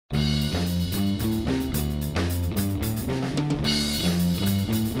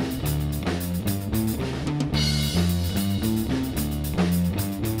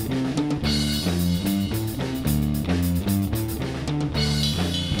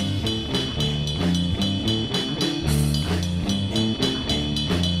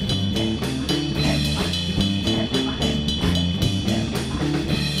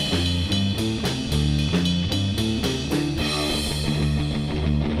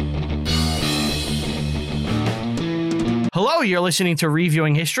Hello, you're listening to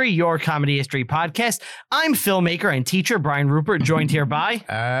Reviewing History, your comedy history podcast. I'm filmmaker and teacher Brian Rupert, joined here by...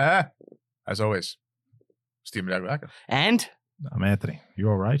 as always, Stephen Daglaka. And... I'm Anthony. You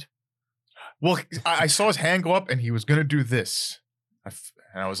all right? Well, I saw his hand go up and he was going to do this.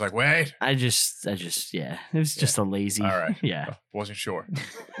 And I was like, wait. I just, yeah. It was just a lazy... All right. Yeah. Wasn't sure.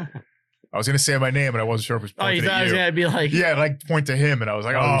 I was going to say my name, and I wasn't sure if it was pointing you thought at I was you. going to be like... Yeah, like point to him, and I was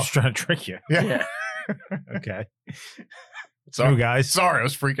like, I oh. was trying to trick you. Yeah. Okay. Sorry, You guys. Sorry, I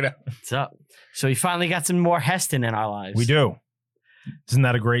was freaking out. What's up? So we finally got some more Heston in our lives. We do. Isn't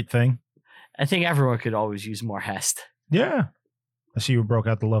that a great thing? I think everyone could always use more Hest. Yeah. I see you broke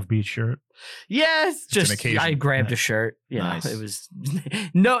out the Love Beach shirt. Yeah, it's an just occasion. I grabbed a shirt. You Nice. know, it was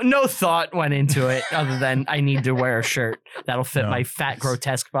no thought went into it other than I need to wear a shirt that'll fit my fat,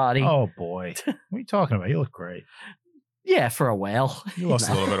 grotesque body. Oh, boy. What are you talking about? You look great. Yeah, for a whale. You lost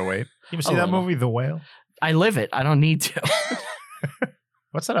a little bit of weight. You ever see that movie, The Whale? I live it. I don't need to.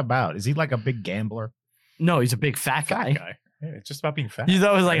 What's that about? Is he like a big gambler? No, he's a big fat guy. Yeah, it's just about being fat. You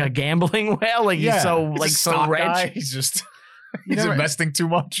thought it was like a gambling whale? Like Yeah. he's so He's a so stock rich? guy. He's just he's never- investing too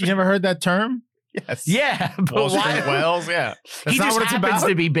much. You never heard that term? Yes. Yeah, but Wall Street why? Whales, yeah. That's He not just what it's happens about?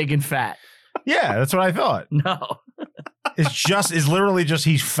 to be big and fat. Yeah, that's what I thought. No. It's literally just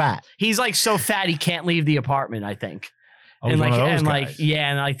he's fat. He's like so fat he can't leave the apartment, I think. Oh, he's one of those guys.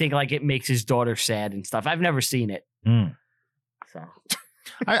 And I think like it makes his daughter sad and stuff. I've never seen it. Mm. So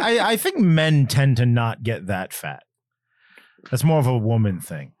I think men tend to not get that fat. That's more of a woman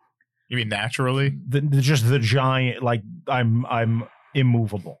thing. You mean naturally? Just the giant, like I'm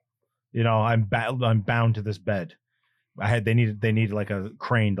immovable. You know, I'm bound to this bed. They needed like a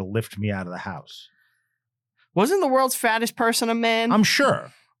crane to lift me out of the house. wasn't the world's fattest person a man? I'm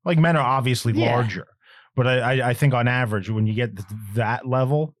sure. Like men are obviously Yeah. larger, but I think on average when you get that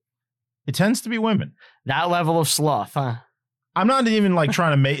level, it tends to be women. That level of sloth, huh? I'm not even like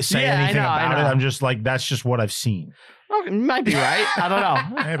trying to say Yeah, I anything know, I about it. know. I'm just like that's just what I've seen. Okay, might be right. I don't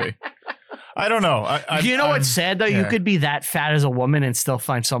know. Maybe. I don't know. You know what's sad though? You yeah. could be that fat as a woman and still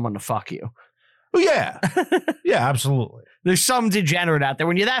find someone to fuck you. Oh yeah, yeah, absolutely. There's some degenerate out there.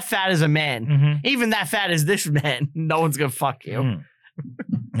 When you're that fat as a man, Mm-hmm. even that fat as this man, no one's gonna fuck you. Mm.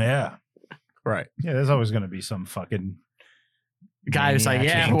 Yeah, Right. yeah. There's always going to be some fucking Guy was like,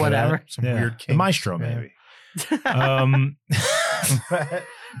 maniac yeah, into that. whatever. Some Yeah. weird The kinks, maestro, man. maybe.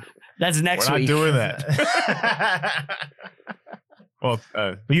 That's next We're not week. doing that. Well,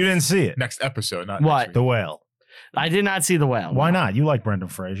 But you didn't see it. next episode, not What? next week. The Whale. I did not see The Whale. Why no. not? You like Brendan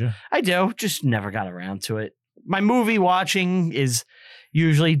Fraser. I do. Just never got around to it. My movie watching is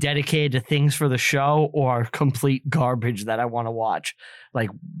usually dedicated to things for the show or complete garbage that I want to watch. Like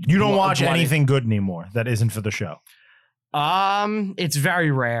You don't watch bloody- anything good anymore that isn't for the show. It's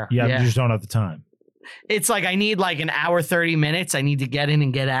very rare. Yeah, you just don't have the time. It's like I need like an hour, 30 minutes. I need to get in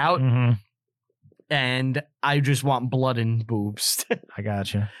and get out. Mm-hmm. And I just want blood and boobs. I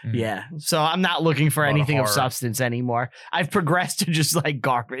got you. Yeah. So I'm not looking for A lot of anything of horror. substance anymore. I've progressed to just like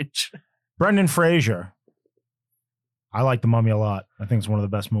garbage. Brendan Fraser. I like The Mummy a lot. I think it's one of the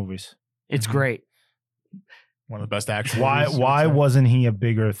best movies. It's Mhm. great. One of the best action Why movies, why I'd say. wasn't he a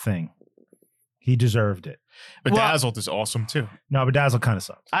bigger thing? He deserved it. Bedazzled is awesome too. No, Bedazzled kind of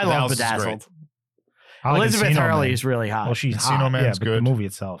sucks. I love Bedazzled's great. Bedazzled. I like Elizabeth Encino Hurley Man. is really hot. Well, she's Encino hot, Man's yeah, but good. the movie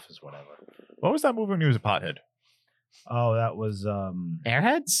itself is whatever. What was that movie when he was a pothead? Oh, that was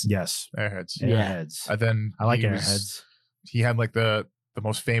Airheads? yes, Airheads. Yeah. Airheads. And then I like he Airheads. He had like the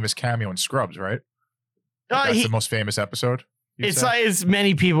most famous cameo in Scrubs, right? Like, that's He- the most famous episode. you'd It's say? like as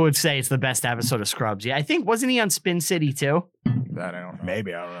many people would say it's the best episode of Scrubs. Yeah, I think wasn't he on Spin City too? that I don't know.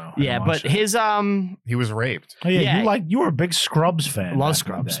 Maybe I don't know. I Yeah, didn't but watch it. his He was raped. Oh, yeah, yeah. you were a big Scrubs fan. back in Love the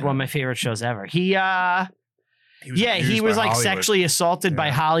Scrubs, day. one of my favorite shows ever. He was He abused was by like Hollywood. sexually assaulted by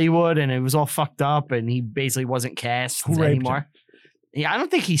Yeah. Hollywood, and it was all fucked up, and he basically wasn't cast Who raped anymore. Yeah, I don't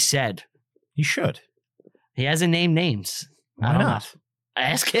think he said. He should. He hasn't named names. I Why don't not? know.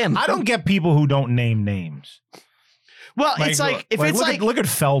 Ask him. I don't get people who don't name names. Well, it's like if it's like look at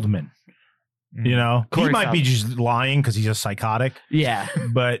Feldman. Mm. You know, Corey he might be Feldman. just lying because he's a psychotic. yeah,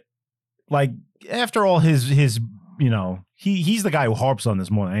 But like after all his you know, he's the guy who harps on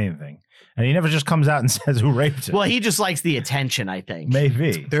this more than anything, and he never just comes out and says who raped him. well, he just likes the attention. I think.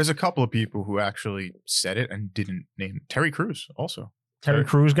 Maybe There's a couple of people who actually said it and didn't name Terry Crews also. Terry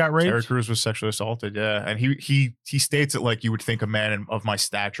Crews got raped. Terry Crews was sexually assaulted, yeah. And he states it like you would think a man of my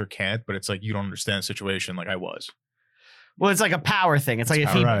stature can't, but it's like you don't understand the situation like I was. Well, it's like a power thing. It's like if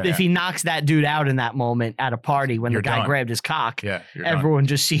power, he right, if he knocks that dude out in that moment at a party when You're the guy done. grabbed his cock, Yeah. You're done. everyone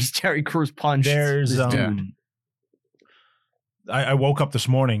just sees Terry Crews punch. There's this dude. I woke up this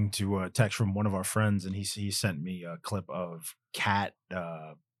morning to a text from one of our friends, and he sent me a clip of Cat,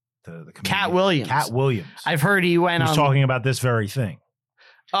 the comedian. Cat Williams. Cat Williams. I've heard he went He was on. talking about this very thing.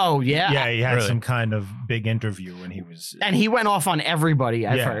 Oh yeah, Yeah, he had Really? some kind of big interview, and he was. and he went off on everybody.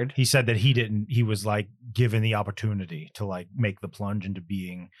 I've heard. He said that he didn't. He was like given the opportunity to like make the plunge into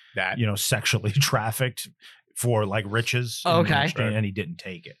being, That sexually trafficked for like riches. Okay. and he didn't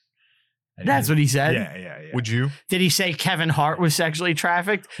take it. And That's what he said. Yeah. would you? Did he say Kevin Hart was sexually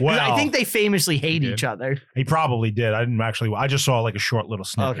trafficked? 'Cause I Well, think they famously hate He did. each other. He probably did. I didn't actually. I just saw like a short little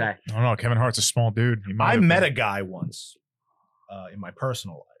snippet. Okay. I don't know. Kevin Hart's a small dude. He might I have met been. a guy once in my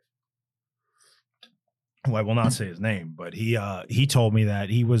personal life. Well, I will not say his name, but he told me that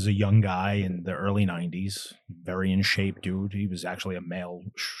he was a young guy in the early 90s, very in shape dude. He was actually a male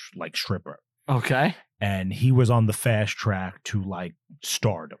like stripper, Okay. and he was on the fast track to like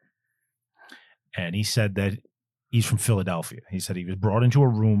stardom. And he said that he's from Philadelphia. He said he was brought into a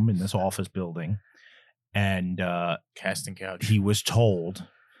room in this office building, and casting couch. he was told,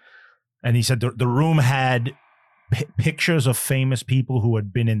 and he said the room had pictures of famous people who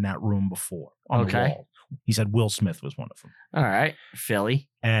had been in that room before on the Okay. wall. He said Will Smith was one of them. All right. Philly.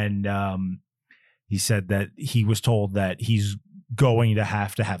 And he said that he was told that he's going to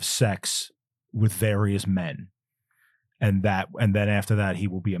have sex with various men, and then after that he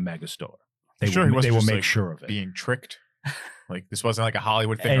will be a megastar. They Sure, he will, wasn't they will just, make like, sure of it. being tricked. Like this wasn't like a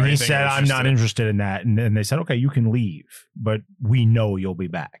Hollywood thing. And or he anything. said, It was "I'm just not a- interested in that." And they said, "Okay, you can leave, but we know you'll be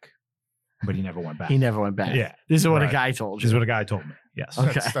back." But he never went back. He never went back. Yeah, This is what a Right. guy told this is you. what a guy told me. Yes.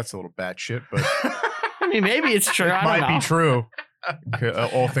 Okay. That's a little bad shit, but I mean, maybe it's true. I might don't know. be true.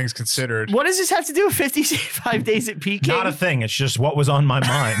 All things considered. What does this have to do with 55 days at Peking? Not a thing. It's just what was on my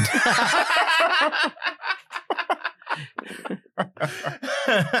mind.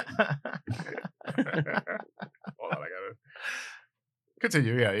 Hold on, I gotta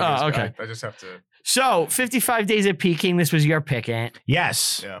continue. Yeah. Oh, okay. I just have to. So, 55 days at Peking. This was your pick, Ant.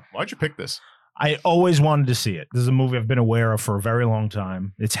 Yes. Yeah. Why'd you pick this? I always wanted to see it. This is a movie I've been aware of for a very long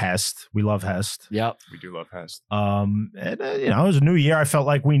time. It's Hest. We love Hest. Yep. We do love Hest. And, it was a new year. I felt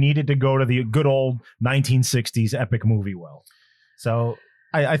like we needed to go to the good old 1960s epic movie well. So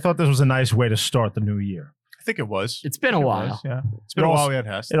I thought this was a nice way to start the new year. I think it was. It's been a It while. was, yeah. It's been It a also- while we had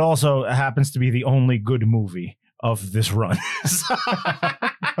Hest. It also happens to be the only good movie of this run.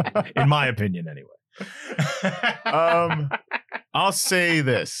 In my opinion, anyway. I'll say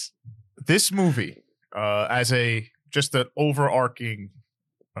this. This movie, as just an overarching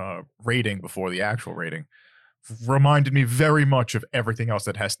rating before the actual rating, reminded me very much of everything else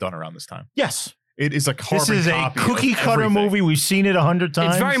that Hess done around this time. Yes. It is a carbon This is a copy of cookie cutter everything. movie. We've seen it 100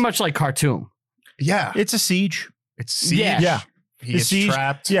 times. It's very much like cartoon. Yeah. It's a siege. It's Siege. Yeah. He The gets Siege-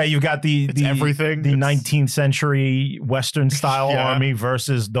 trapped. Yeah, you've got the everything. the It's- 19th century Western style Yeah. army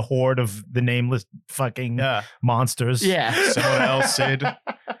versus the horde of the nameless fucking Yeah. monsters. Yeah. Similar to El Cid.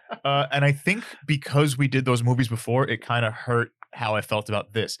 And I think because we did those movies before, it kind of hurt how I felt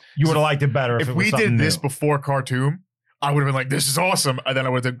about this. You would have liked it better if, If it was we something did this new. before Khartoum, I would have been like, this is awesome. And then I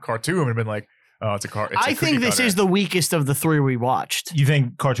would have done Khartoum and been like, oh, it's a car. I think this is the weakest of the three we watched. You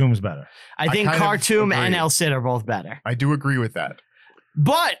think Khartoum's better? I think kind of Khartoum and agree. El Cid are both better. I do agree with that.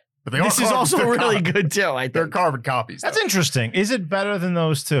 But But they this are is carbon- also they're really car- good too, I They're think. carbon copies. That's though. interesting. Is it better than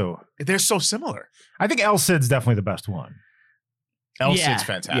those two? They're so similar. I think El Cid's definitely the best one. El Yeah, Cid's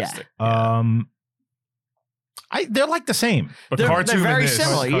fantastic. They're like the same. But They're Khartoum very and this,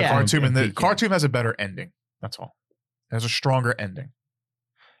 similar, yeah. Khartoum and Peking. Khartoum has a better ending. That's all. It has a stronger ending.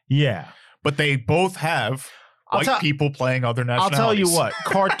 Yeah. But they both have I'll white tell- people playing other I'll nationalities. tell you what,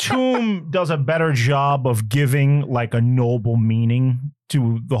 Khartoum does a better job of giving like a noble meaning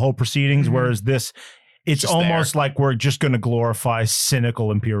to the whole proceedings, Mhm. whereas this, it's Just almost like we're just going to glorify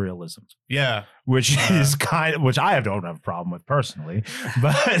cynical imperialism, Yeah. which Yeah. is which I don't have a problem with personally,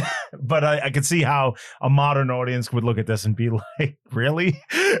 but but I can see how a modern audience would look at this and be like, really?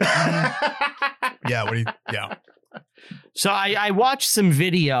 Yeah. What do you, yeah. So I watched some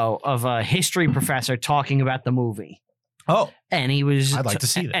video of a history professor talking about the movie. Oh, And he was I'd like to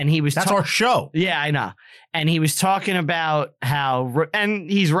see that. And he was that's our show. Yeah, I know. And he was talking about how, and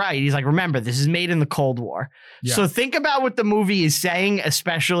he's right. He's like, remember, this is made in the Cold War. Yeah. So think about what the movie is saying,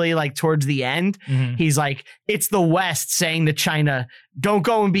 especially like towards the end. Mhm. He's like, it's the West saying to China, don't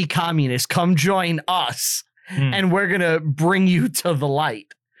go and be communist. Come join us. Mm. And we're going to bring you to the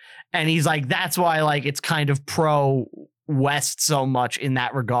light. And he's like, that's why like it's kind of pro West so much in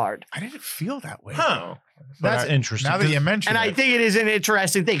that regard. I didn't feel that way. Huh. Though. That's interesting. Now that you mention And it. I think it is an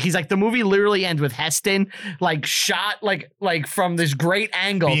interesting thing. He's like, the movie literally ends with Heston like shot like from this great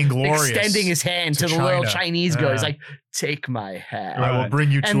angle, Being glorious extending his hand to to the little China. Chinese girl. He's Yeah. like, take my hand. I will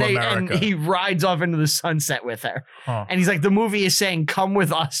bring you to And America. he rides off into the sunset with her. Huh. And he's like, the movie is saying, come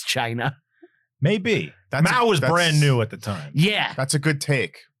with us, China. Maybe. That's Mao was that's- brand new at the time. Yeah. That's a good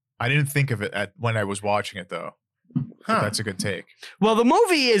take. I didn't think of it when I was watching it though. But that's a good take. Well, the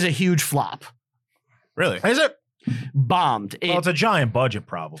movie is a huge flop. Really? Is it? Bombed. Well, it's a giant budget,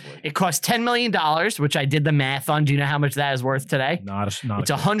 probably. It cost $10 million, which I did the math on. Do you know how much that is worth today? Not It's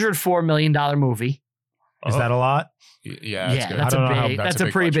a $104 million movie. Is that a lot? Yeah. Yeah, good. that's I don't know how-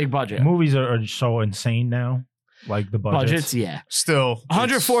 a pretty big budget. Movies are so insane now. Like the Budgets, yeah. Still,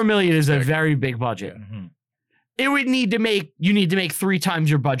 104 million is a big. very big budget. Mhm. It would need to make 3 times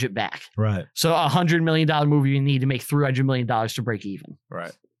your budget back. Right. So a $100 million movie, you need to make $300 million to break even.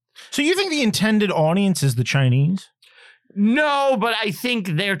 right. So you think the intended audience is the Chinese? No, but I think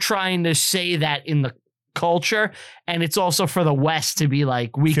they're trying to say that in the culture, and it's also for the West to be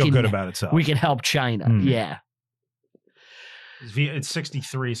like, we Feel can good about itself. we can help China. Hmm. Yeah. It's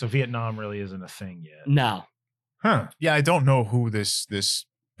 63, so Vietnam really isn't a thing yet. No. Huh. Yeah, I don't know who this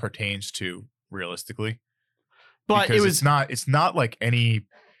pertains to realistically. But Because it was it's not like any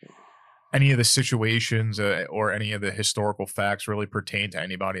of the situations or any of the historical facts really pertain to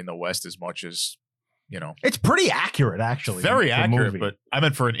anybody in the West as much as, It's pretty accurate, actually. very the accurate, movie. but I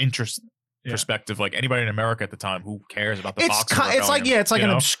meant for an interest Yeah. perspective, like anybody in America at the time, who cares about the it's Boxer it's like Rebellion, it's like you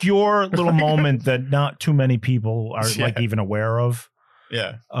an know? obscure little moment that not too many people are Yeah. like even aware of.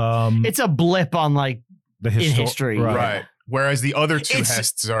 Yeah. it's a blip on like The in history. right. Right. Whereas the other two It's-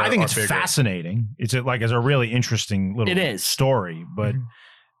 Hests are I think are it's bigger. fascinating. It's like as a really interesting little It is. story, but Mhm.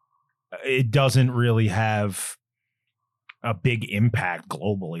 it doesn't really have a big impact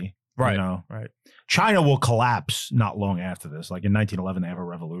globally. Right. You know? Right. China will collapse not long after this. Like in 1911, they have a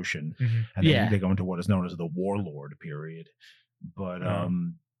revolution, Mhm. and Yeah. then they go into what is known as the warlord period. But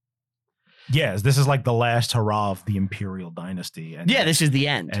Mhm. yes, this is like the last hurrah of the imperial dynasty, and Yeah, this is the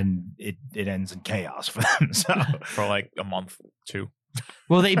end. and it ends in chaos for them. So For like a month, 2.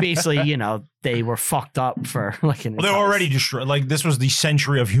 Well, they basically, they were fucked up for like an well, they're entire- already destroyed. Like this was the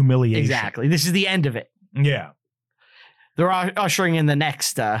century of humiliation. Exactly. This is the end of it. Yeah, They're ushering in the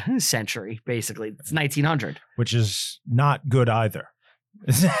next century, basically. It's 1900. which is not good either.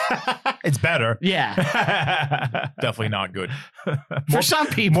 It's better. Yeah. Definitely not good. For some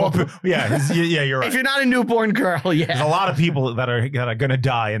people. yeah, you're right. If you're not a newborn girl, There's yeah. a lot of people that are going to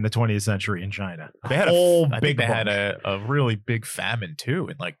die in the 20th century in China. They had whole I big think they had bunch. a really big famine too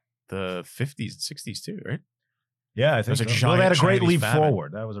in like the 50s and 60s too, right? Yeah, I think There's a so. Well, they had a giant great Chinese leap famine.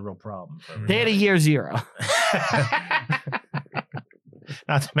 forward. That was a real problem. For They had a year zero.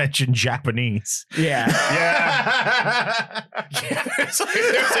 Not to mention Japanese. Yeah. Yeah. There's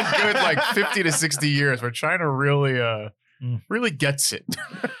a good like 50 to 60 years where China really gets it.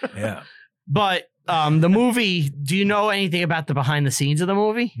 Yeah. But the movie, do you know anything about the behind the scenes of the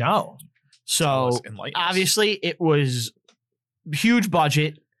movie? No. So Enlighten us. obviously it was huge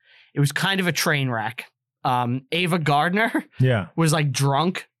budget. It was kind of a train wreck. Ava Gardner Yeah. was like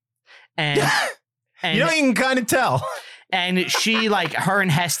drunk and and, You can kind of tell. and she like her and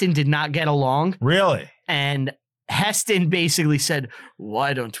Heston did not get along. Really? And Heston basically said,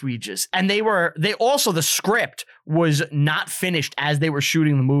 why don't we just, and they also, the script was not finished as they were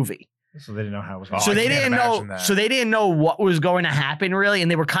shooting the movie. So they didn't know how it was Oh, going So I they can't didn't know, imagine that. so they didn't know what was going to happen really.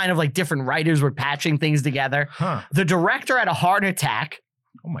 And they were kind of like different writers were patching things together. Huh. The director had a heart attack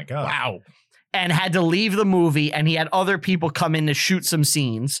Oh my God. Wow. and had to leave the movie, and he had other people come in to shoot some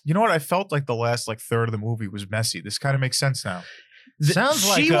scenes. You know what? I felt like the last like third of the movie was messy. This kind of makes sense now. Sounds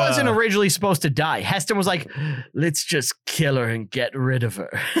like She wasn't originally supposed to die. Heston was like, let's just kill her and get rid of her.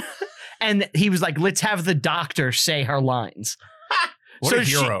 And he was like, let's have the doctor say her lines. What a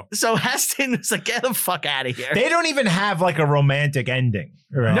hero. So Heston was like, get the fuck out of here. They don't even have like a romantic ending.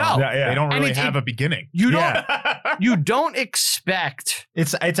 Right? No. Yeah. They don't And really it- have a beginning. You don't Yeah. you don't expect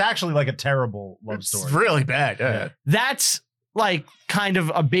It's actually like a terrible love It's story. really bad. Yeah. that's like kind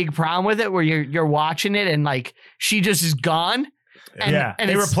of a big problem with it where you're watching it and like she just is gone. And, yeah. and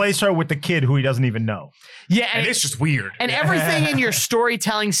They it's- replace her with the kid who he doesn't even know. Yeah, And it's just weird. and everything in your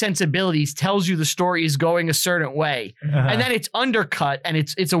storytelling sensibilities tells you the story is going a certain way, and then it's undercut, and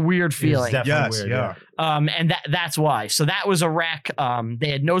it's a weird feeling. It's definitely weird, And that's why. So that was a wreck. They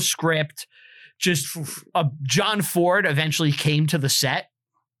had no script. Just John Ford eventually came to the set,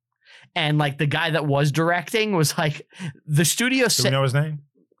 and like the guy that was directing was like, the studio Do we said, know his name?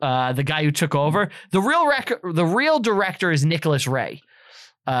 the guy who took over. The real director is Nicholas Ray.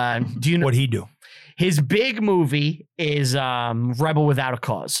 Do you know What'd he do? his big movie is Rebel Without a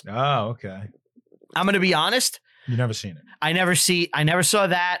Cause? Oh, okay. I'm going to be honest. You never seen it? I never saw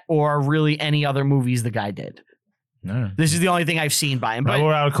that or really any other movies the guy did. No. This is the only thing I've seen by him. But Rebel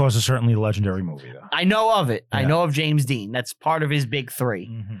Without a Cause is certainly a legendary movie, though. I know of it. I Yeah. know of James Dean. That's part of his big three.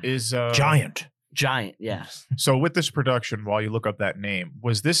 Is Giant. Giant, yeah. So with this production, while you look up that name,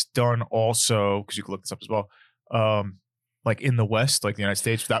 was this done also, because you can look this up as well, like in the West, like the United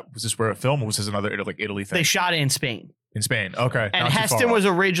States? Was this where a film, or was this another like Italy thing? They shot it in Spain. In Spain, okay. And not too far Heston off. was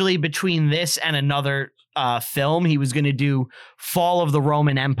originally between this and another film. He was going to do Fall of the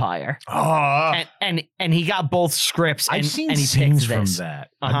Roman Empire. And he got both scripts and, I've seen and he scenes picked from this. that.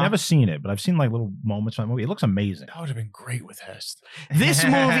 Uh-huh. I've never seen it, but I've seen like little moments from the movie. It looks amazing. That would have been great with Hest. This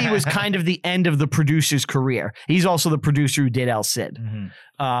movie was kind of the end of the producer's career. He's also the producer who did El Cid.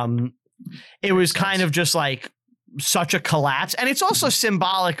 It was kind of just like such a collapse. And it's also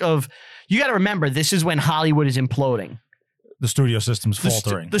symbolic of, you got to remember, this is when Hollywood is imploding. The studio system's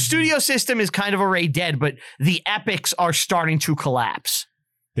faltering. The studio system is kind of already dead, but the epics are starting to collapse.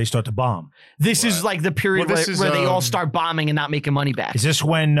 They start to bomb. This is like the period Well, where, this is, where they all start bombing and not making money back. Is this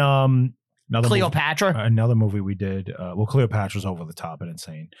when another Cleopatra? another movie we did? Well, Cleopatra's over the top and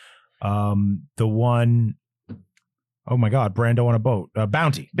insane. The one, oh my God, Brando on a boat,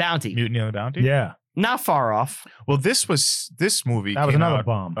 Bounty. Bounty. Mutiny on the Bounty? Yeah, Not far off. Well, this movie that was came another out,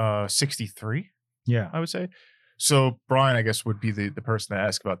 bomb. 63, Yeah, I would say. So Brian, I guess, would be the person to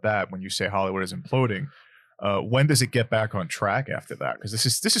ask about that when you say Hollywood is imploding. When does it get back on track after that? Because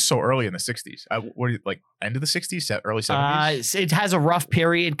this is so early in the 60s. What are you, like end of the 60s, early 70s? It has a rough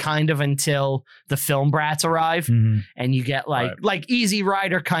period kind of until the film brats arrive. Mhm. And you get like Easy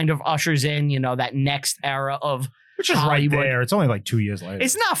Rider kind of ushers in, that next era of which is Hollywood. right there. It's only like 2 years later.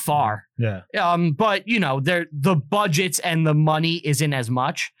 It's not far. Yeah, But the budgets and the money isn't as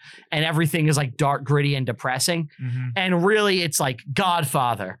much, and everything is like dark, gritty, and depressing. Mm-hmm. And really, it's like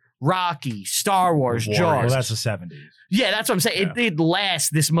Godfather, Rocky, Star Wars, Warriors. well, Jaws. that's the 70s. Yeah, that's what I'm saying. Yeah. It lasts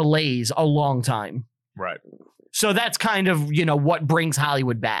this malaise a long time. Right. So that's kind of what brings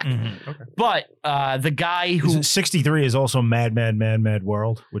Hollywood back. Okay. But the guy who 63 is also Mad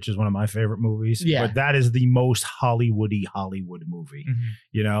World, which is one of my favorite movies. Yeah. But that is the most Hollywood movie.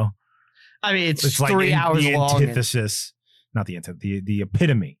 Mm-hmm. I mean, it's Like 3 hours the long. antithesis, not the antithesis, the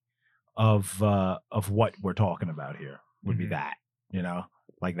epitome of what we're talking about here would be Mhm. that,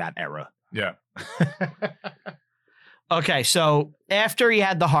 like that era. Yeah. Okay, so after he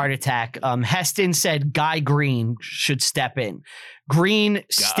had the heart attack, Heston said Guy Green should step in. Green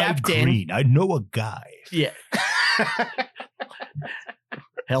stepped in. I know a guy. Yeah.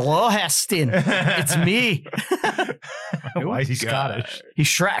 Hello, Heston. It's me. Why is he God. Scottish? He's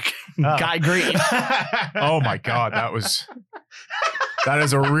Shrek. Oh. Guy Green. Oh my God, that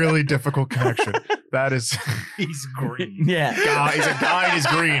is a really difficult connection. That is, He's green. Yeah. he's a guy and he's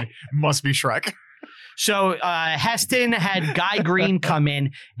green. Must be Shrek. So Heston had Guy Green come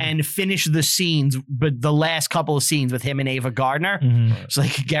in and finish the scenes, but the last couple of scenes with him and Ava Gardner, so they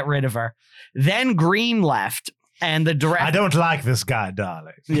could get rid of her. Then Green left, and the director. I don't like this guy,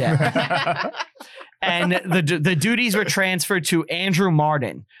 darling. Yeah. And the duties were transferred to Andrew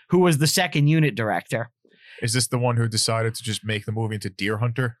Martin, who was the second unit director. Is this the one who decided to just make the movie into Deer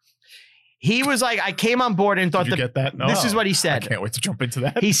Hunter? He was like, I came on board and thought Did you get that? No. This is what he I said. can't wait to jump into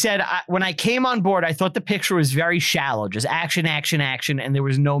that. He said, when I came on board, I thought the picture was very shallow, just action, action, action, and there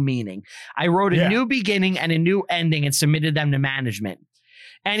was no meaning. I wrote a new beginning and a new ending and submitted them to management.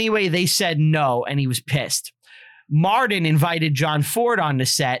 Anyway, they said no, and he was pissed. Martin invited John Ford on the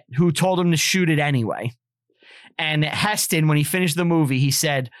set, who told him to shoot it anyway. And Heston, when he finished the movie, he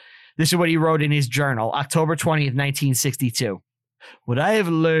said, this is what he wrote in his journal, October 20th, 1962. What I have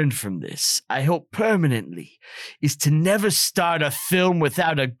learned from this, I hope permanently, is to never start a film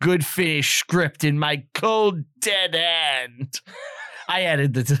without a good finished script in my cold, dead hand. I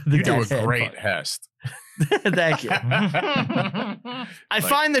added the You do dead a hand great part. Hest. Thank you. I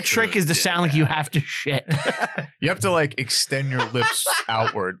find the trick is to sound like you have to shit. You have to like extend your lips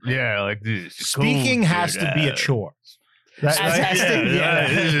outward. Yeah, like this. Speaking has to be a chore. As Heston,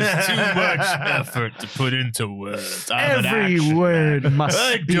 This is too much effort to put into words. Every word must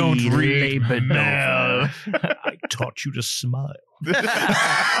I be don't read labored mail. over. I taught you to smile.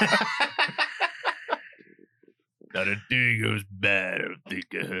 Not a day goes bad, I don't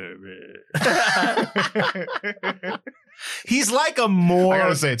think of her. He's like a I more.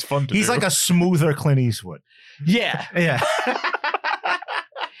 gotta say, it's fun to He's do. like a smoother Clint Eastwood. Yeah. Yeah.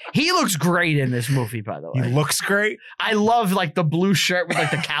 He looks great in this movie, by the way. He looks great. I love like the blue shirt with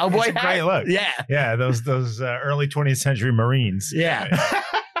like the cowboy It's a hat. great look. Yeah. Yeah, those early 20th century Marines. Yeah.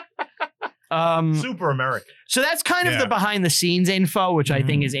 Super American. So that's kind of the behind the scenes info, which I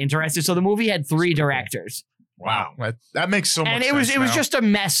think is interesting. So the movie had 3 directors. Wow. That makes so much sense. And it was just a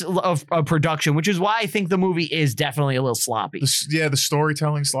mess of production, which is why I think the movie is definitely a little sloppy. The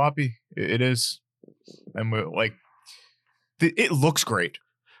storytelling sloppy. It is. And it looks great.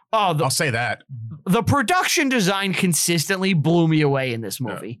 Oh, I'll say that. The production design consistently blew me away in this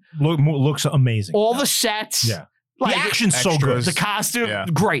movie. Looks amazing. All the sets. Yeah. Like, the action's so good. The costume,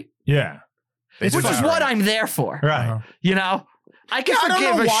 great. Yeah. Which is what I'm there for. Right. You know? I can I don't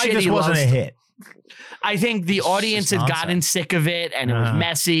forgive know a why shitty this wasn't a hit. I think the audience had gotten sick of it and it was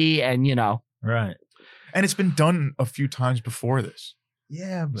messy and, you know. Right. And it's been done a few times before this.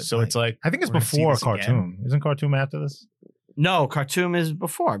 Yeah. But so it's like, I think it's we're gonna see before this again. Khartoum. Isn't Khartoum after this? No, Khartoum is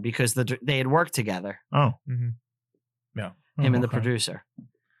before because they had worked together. Oh. Yeah. Him and the producer.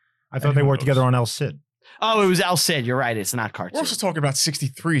 I thought they worked together on El Cid. Oh, it was El Cid. You're right. It's not Khartoum. We're also talking about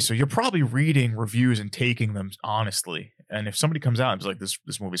 63, so you're probably reading reviews and taking them honestly. And if somebody comes out and is like,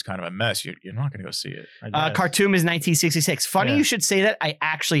 this movie's kind of a mess, you're not going to go see it. Khartoum is 1966. Funny you should say that. I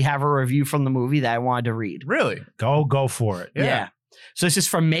actually have a review from the movie that I wanted to read. Really? Go for it. Yeah. So this is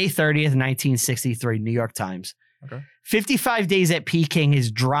from May 30th, 1963, New York Times. Okay. 55 Days at Peking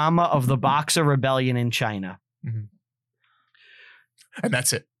is drama of the Boxer Rebellion in China. And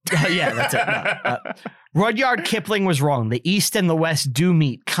that's it. Yeah, that's it. No. Rudyard Kipling was wrong. The East and the West do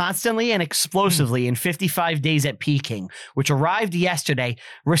meet constantly and explosively in 55 Days at Peking, which arrived yesterday,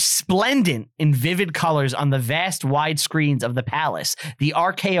 resplendent in vivid colors on the vast wide screens of the Palace, the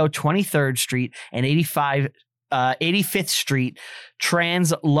RKO 23rd Street and 85th Street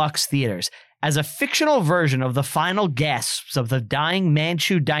Trans Lux Theaters. As a fictional version of the final gasps of the dying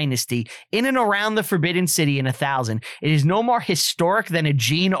Manchu dynasty in and around the Forbidden City in 1000, it is no more historic than a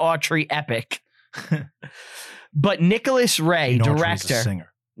Gene Autry epic. But Nicholas Ray, director, a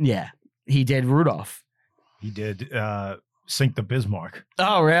singer. Yeah, he did Rudolph. He did Sink the Bismarck.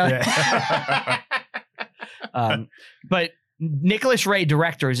 Oh, really? Yeah. But Nicholas Ray,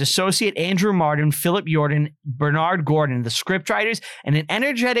 director, is Associate Andrew Martin, Philip Yordan, Bernard Gordon. The scriptwriters and an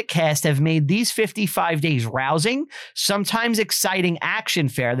energetic cast have made these 55 days rousing, sometimes exciting action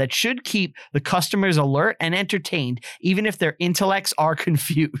fare that should keep the customers alert and entertained, even if their intellects are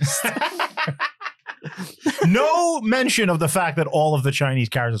confused. No mention of the fact that all of the Chinese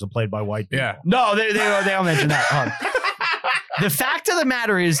characters are played by white people. Yeah. No, they don't mention that. The fact of the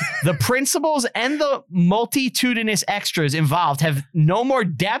matter is the principals and the multitudinous extras involved have no more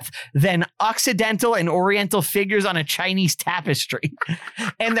depth than Occidental and Oriental figures on a Chinese tapestry.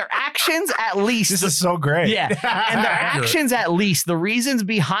 And their actions, at least... This is so great. Yeah. And their actions, at least, the reasons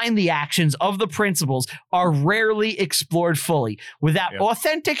behind the actions of the principals are rarely explored fully. Without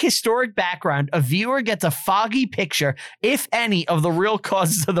authentic historic background, a viewer gets a foggy picture, if any, of the real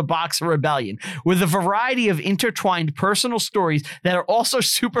causes of the Boxer Rebellion, with a variety of intertwined personal stories that are also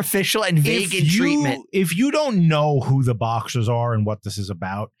superficial and vague in treatment. If you don't know who the Boxers are and what this is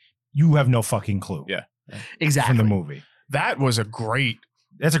about, you have no fucking clue. Yeah. Exactly. From the movie. That was a great...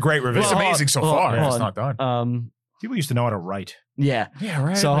 That's a great review. It's amazing so far. It's not done. People used to know how to write. Yeah. Yeah,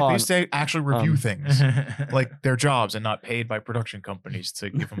 right. So they used to actually review things like their jobs and not paid by production companies to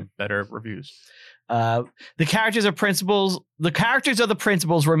give them better reviews. The characters of the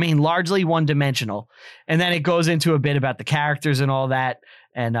principals remain largely one-dimensional, and then it goes into a bit about the characters and all that.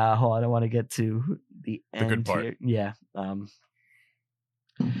 And hold on, I want to get to the end good part. here. Yeah.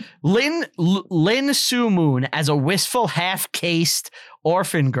 Lin Su Moon, as a wistful, half-cased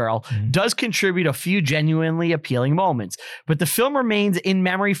orphan girl, does contribute a few genuinely appealing moments, but the film remains in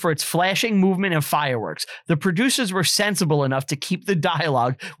memory for its flashing movement and fireworks. The producers were sensible enough to keep the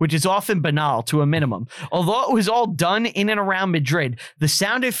dialogue, which is often banal, to a minimum. Although it was all done in and around Madrid, the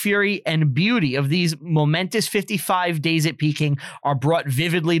sound of fury and beauty of these momentous 55 days at Peking are brought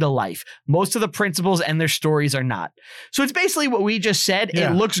vividly to life. Most of the principals and their stories are not. So it's basically what we just said.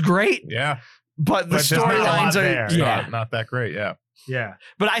 Yeah. It looks great. Yeah. But the storylines are not that great. Yeah. Yeah.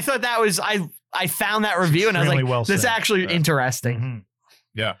 But I thought that was I found that review and I was like, well this is said. actually interesting. Mm-hmm.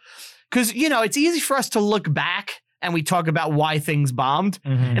 Yeah. Because, it's easy for us to look back and we talk about why things bombed.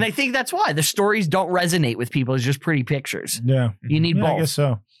 Mm-hmm. And I think that's why the stories don't resonate with people. It's just pretty pictures. Yeah. You need both. I guess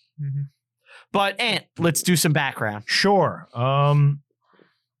so. Mm-hmm. But Ant, let's do some background. Sure.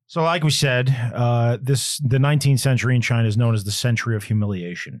 So like we said, the 19th century in China is known as the century of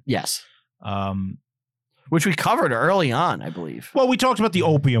humiliation. Yes. Which we covered early on, I believe. Well, we talked about the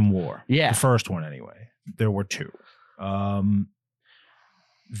Opium War. Yeah. The first one, anyway. There were two.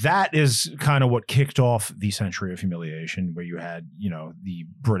 that is kind of what kicked off the Century of Humiliation, where you had, the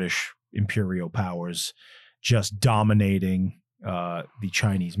British imperial powers just dominating the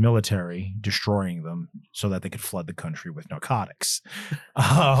Chinese military, destroying them so that they could flood the country with narcotics.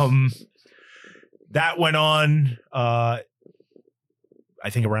 That went on, I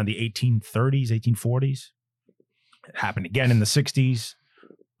think, around the 1830s, 1840s. It happened again in the 60s.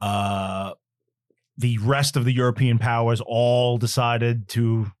 The rest of the European powers all decided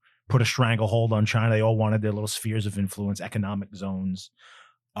to put a stranglehold on China. They all wanted their little spheres of influence, economic zones.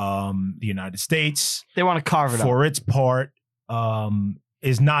 The United States, They want to carve it up. for its part,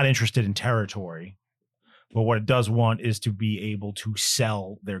 is not interested in territory, but what it does want is to be able to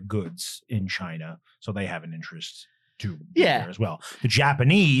sell their goods in China. So they have an interest to be there as well. The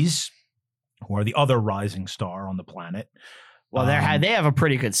Japanese, who are the other rising star on the planet. Well, they have a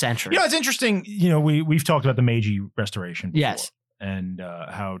pretty good century. It's interesting. We've talked about the Meiji Restoration before, Yes. and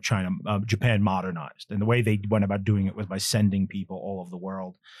how Japan modernized, and the way they went about doing it was by sending people all over the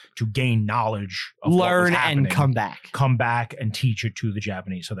world to gain knowledge, of what was Learn happening, and come back. and teach it to the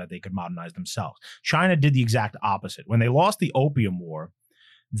Japanese so that they could modernize themselves. China did the exact opposite. When they lost the Opium War,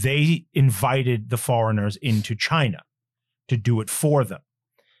 they invited the foreigners into China to do it for them,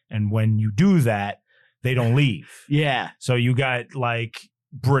 and when you do that, they don't leave. Yeah. So you got like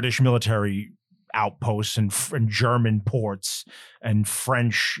British military outposts and German ports and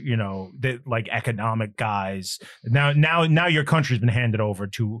French, like economic guys. Now your country's been handed over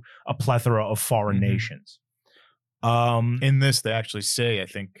to a plethora of foreign nations. In this, they actually say, I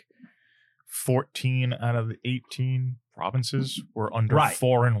think, 14 out of the 18 provinces were under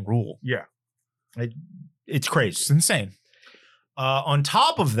foreign rule. Yeah. It's crazy. It's insane. On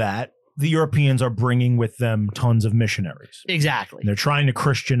top of that, the Europeans are bringing with them tons of missionaries. Exactly. And they're trying to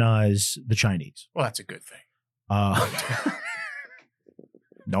Christianize the Chinese. Well, that's a good thing.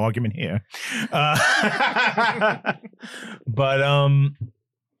 No argument here. But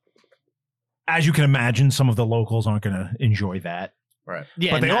as you can imagine, some of the locals aren't going to enjoy that. Right.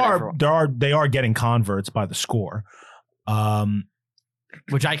 Yeah. But they are getting converts by the score.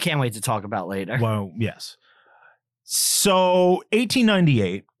 Which I can't wait to talk about later. Well, yes. So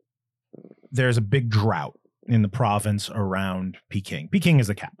 1898, there's a big drought in the province around Peking. Peking is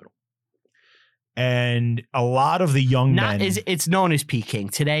the capital. And a lot of the young men... It's known as Peking.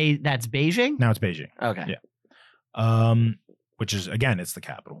 Today, that's Beijing? Now it's Beijing. Okay. Yeah. Which is, again, it's the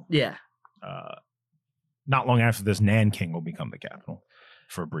capital. Yeah. Not long after this, Nanking will become the capital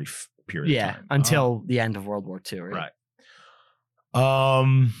for a brief period of time. Until the end of World War II, right? What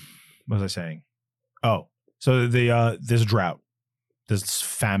was I saying? Oh, so there's a drought. There's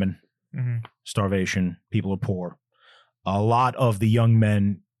famine. Starvation, people are poor. A lot of the young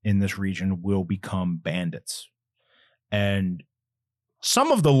men in this region will become bandits. And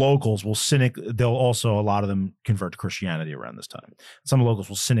some of the locals will they'll also, a lot of them convert to Christianity around this time. Some locals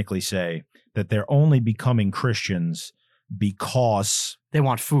will cynically say that they're only becoming Christians because they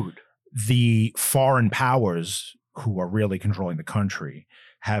want food. The foreign powers who are really controlling the country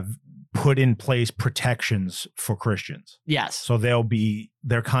have put in place protections for Christians. Yes. So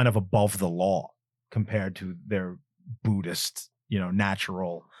they're kind of above the law compared to their Buddhist,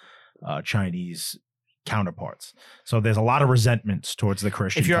 natural Chinese counterparts. So there's a lot of resentments towards the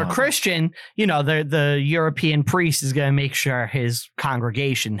Christian. If you're convert. a Christian, the European priest is going to make sure his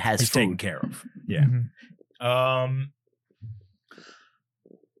congregation has food taken care of. Yeah.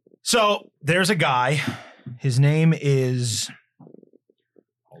 So there's a guy. His name is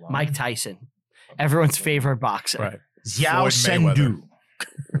Mike Tyson, everyone's favorite boxer. Right. Xiao Sendu.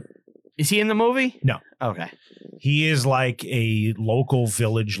 Is he in the movie? No. Okay. He is like a local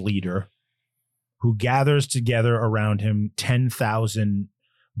village leader who gathers together around him 10,000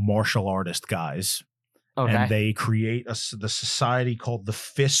 martial artist guys. Okay. And they create the society called the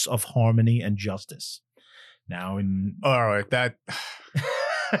Fists of Harmony and Justice. Now, all right, that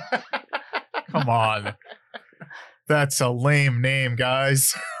come on, that's a lame name,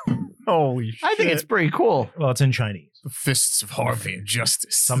 guys. Holy shit! I think it's pretty cool. Well, it's in Chinese. The Fists of Harmony and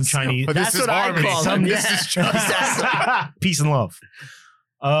Justice. Some Chinese. But That's this is what I harmony. call Some it. this is justice. Peace and love.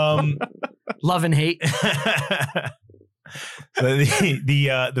 Love and hate.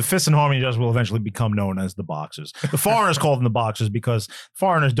 The Fists and Harmony Justice will eventually become known as the Boxers. The foreigners call them the Boxers because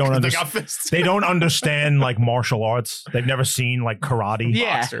foreigners don't understand. They don't understand like martial arts. They've never seen like karate.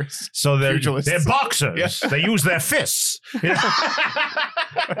 Yeah. Boxers. So they're Pugilists. boxers. Yeah. They use their fists.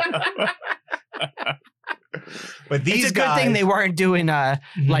 But these It's a guys, good thing they weren't doing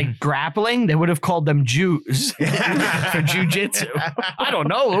like grappling. They would have called them Jews for jujitsu. I don't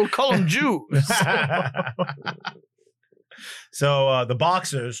know. We'll call them Jews. So the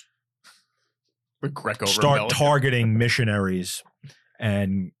Boxers The Greco start targeting missionaries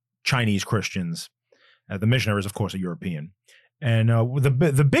and Chinese Christians. The missionaries, of course, are European. And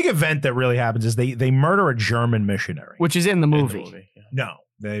the big event that really happens is they murder a German missionary. Which is in the movie. No,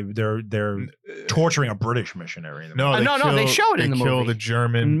 they're torturing a British missionary. In the movie. No, they show it in the movie. They kill the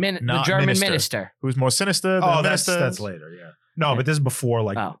German, the German minister. who's more sinister. Than That's later. Yeah. No, but this is before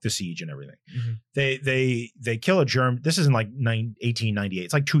the siege and everything. Mm-hmm. They kill a German. This is in 1898.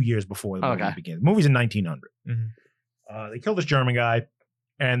 It's like 2 years before the movie begins. The movie's in 1900. Mm-hmm. They kill this German guy,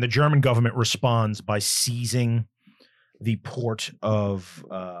 and the German government responds by seizing the port of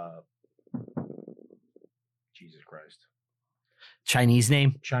Jesus Christ. Chinese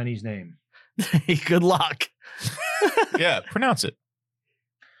name. Good luck. Yeah, pronounce it.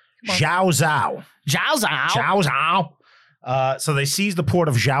 Zhao Zhao Zhao. So they seize the port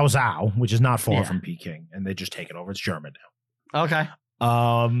of Zhao, which is not far from Peking, and they just take it over. It's German now. Okay.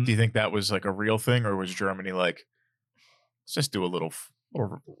 Do you think that was like a real thing, or was Germany like, let's just do a little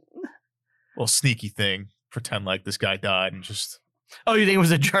sneaky thing, pretend like this guy died, and just? Oh, you think it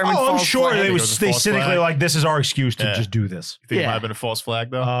was a German? Oh, I'm false sure flag? they cynically like, this is our excuse to just do this. You think it might have been a false flag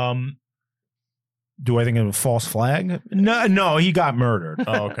though? Do I think it was a false flag? No, he got murdered.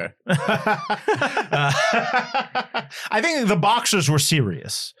 Oh, okay. I think the Boxers were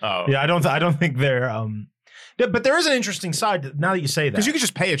serious. Oh, yeah. I don't think they're. But there is an interesting side now that you say that, because you could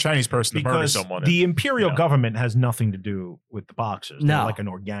just pay a Chinese person to murder someone. The imperial government has nothing to do with the Boxers. They're like an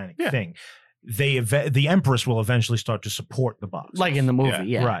organic thing. The Empress will eventually start to support the Boxers, like in the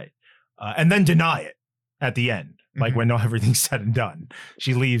movie, right, and then deny it at the end. Like when everything's said and done,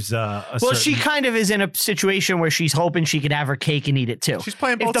 she leaves. She kind of is in a situation where she's hoping she could have her cake and eat it too. She's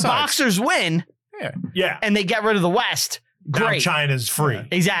playing both sides. If the Boxers win, and they get rid of the West, great. Now China's free.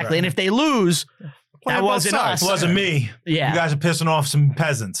 Exactly, and if they lose, that wasn't us. Wasn't me. Yeah, you guys are pissing off some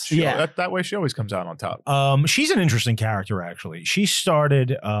peasants. That way she always comes out on top. She's an interesting character actually. She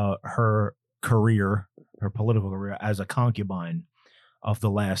started her political career as a concubine of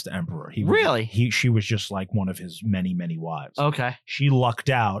the last emperor. She was just like one of his many, many wives. Okay. She lucked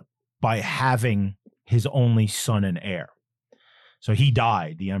out by having his only son and heir. So he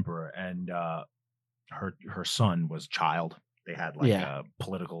died, the emperor, and her son was child. They had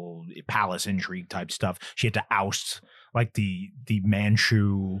political palace intrigue type stuff. She had to oust like the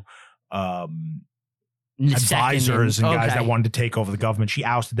Manchu advisors and guys that wanted to take over the government. She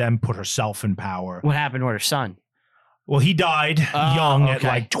ousted them, put herself in power. What happened with her son? Well, he died young at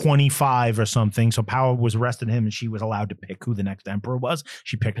like 25 or something. So power was vested in him, and she was allowed to pick who the next emperor was.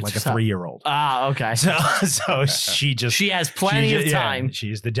 She picked like a 3-year-old. Okay. So she has plenty of time. Yeah,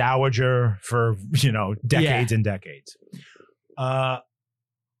 she's the dowager for decades and decades. But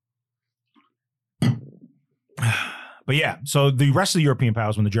yeah, so the rest of the European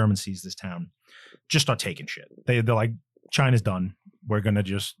powers, when the Germans seize this town, just start taking shit. They're like, China's done. We're gonna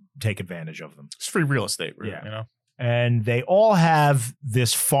just take advantage of them. It's free real estate, really, And they all have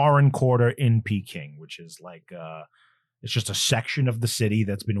this foreign quarter in Peking, which is like it's just a section of the city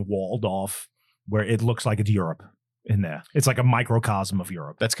that's been walled off, where it looks like it's Europe in there. It's like a microcosm of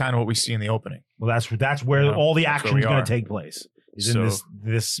Europe. That's kind of what we see in the opening. Well, that's where all the action is going to take place. Is in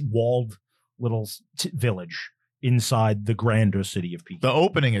this walled little village inside the grander city of Peking. The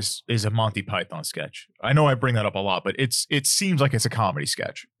opening is a Monty Python sketch. I know I bring that up a lot, but it seems like it's a comedy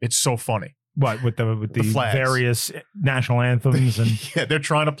sketch. It's so funny. What with the various national anthems and they're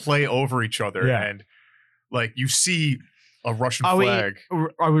trying to play over each other and like you see a Russian flag.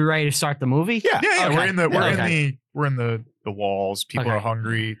 Are we ready to start the movie? Yeah. Okay. We're in the walls. People are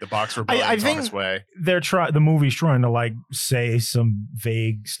hungry. The Boxer Rebellion is on its way. The movie's trying to like say some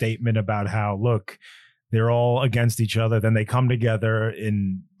vague statement about how look, they're all against each other. Then they come together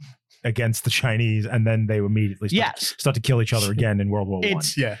against the Chinese, and then they immediately start to kill each other again in World War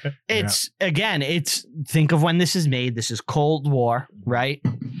I. It's think of when this is made. This is Cold War, right?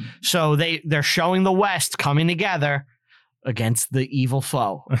 So they're showing the West coming together against the evil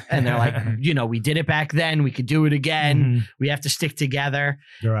foe, and they're like, we did it back then. We could do it again. Mm-hmm. We have to stick together.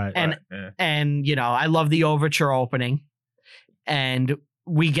 You're right. And I love the overture opening, and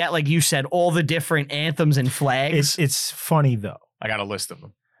we get, like you said, all the different anthems and flags. It's funny though. I got a list of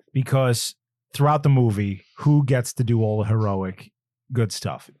them. Because throughout the movie, who gets to do all the heroic good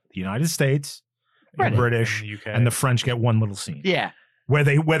stuff? The United States, the British, and the UK, and the French get one little scene. Yeah. where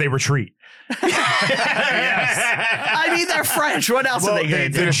they retreat. I mean, they're French. What else are they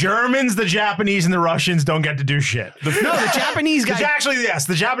going to do? The Germans, the Japanese, and the Russians don't get to do shit. No, the Japanese guy.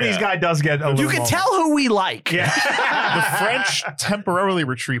 The Japanese guy does get a little. You can tell who we like. Yeah. The French temporarily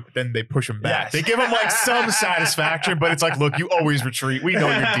retreat, but then they push them back. Yes. They give them like some satisfaction, but it's like, look, you always retreat. We know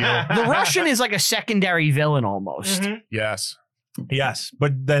your deal. The Russian is like a secondary villain almost. Mm-hmm. Yes. Yes,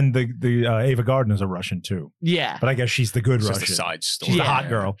 but then the Ava Gardner's a Russian too. Yeah. But I guess she's the good It's Russian. just a side story. She's the hot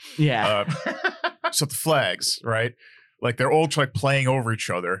girl. Yeah. So the flags, right? Like they're all like playing over each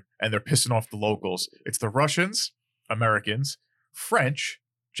other and they're pissing off the locals. It's the Russians, Americans, French,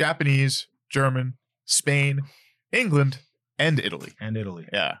 Japanese, German, Spain, England, and Italy.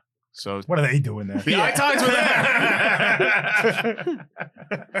 Yeah. So What are they doing there? the Italians were there.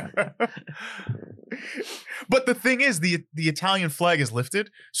 But the thing is, the Italian flag is lifted,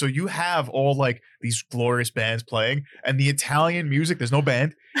 so you have all like these glorious bands playing, and the Italian music, there's no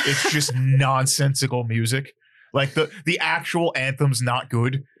band. It's just nonsensical music. Like the actual anthem's not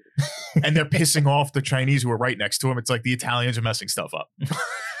good, and they're pissing off the Chinese who are right next to them. It's like the Italians are messing stuff up.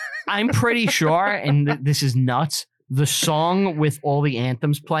 I'm pretty sure, and this is nuts, the song with all the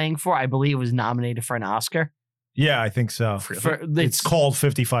anthems playing for, I believe, was nominated for an Oscar. Yeah, I think so. It's called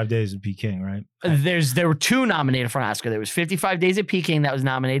 55 Days in Peking, right? There were two nominated for an Oscar. There was 55 Days at Peking that was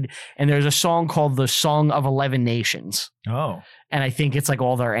nominated, and there's a song called The Song of 11 Nations. Oh. And I think it's like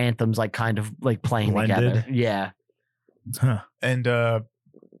all their anthems like kind of like playing Blended. together. Yeah. Huh. And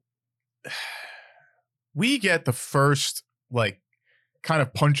we get the first like kind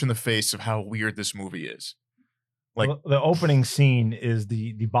of punch in the face of how weird this movie is. Like the opening scene is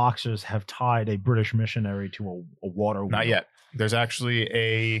the boxers have tied a British missionary to a water wheel. not yet. There's actually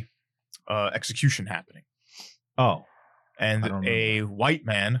a execution happening. Oh. And I don't a white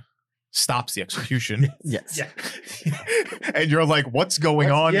man stops the execution. Yes. Yeah. And you're like, what's going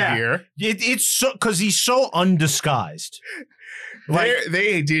on here? It's so because he's so undisguised.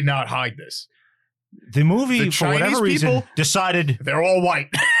 They did not hide this. The movie, The for whatever Chinese reason, people- decided They're all white.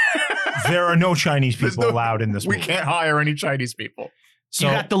 there are no Chinese There's people no- allowed in this We movie. can't hire any Chinese people. So,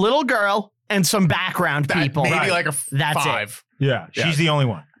 You got the little girl and some background people. Maybe Right. like a That's it. 5. yeah, Yeah. she's the only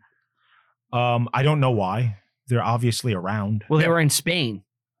one. I don't know why. They're obviously around. Well, they were in Spain.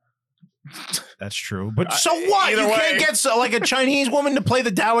 That's true. But so what? either You way. can't get like a Chinese woman to play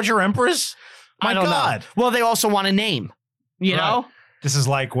the Dowager Empress? My I don't God. know. Well, they also want a name. You Right. know? This is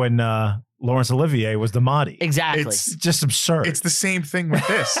like when Laurence Olivier was the Mahdi. Exactly. It's just absurd. It's the same thing with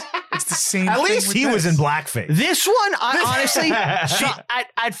this. It's the same At thing least with he was in this. blackface. This one, I honestly,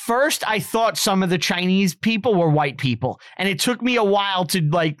 at first, I thought some of the Chinese people were white people, and it took me a while to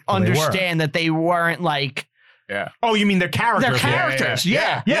like Well, they were. understand that they weren't like Yeah. Oh, you mean their characters? their were- characters.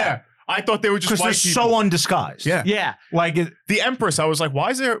 Yeah. Yeah. I thought they were just Because they're white people. so undisguised. Yeah. Yeah. Like, The Empress, I was like,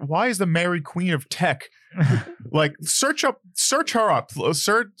 why is the Mary Queen of Tech? Like, search her up,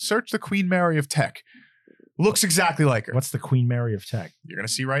 search the Queen Mary of Tech. Looks exactly like her. what's the Queen Mary of Tech? You're gonna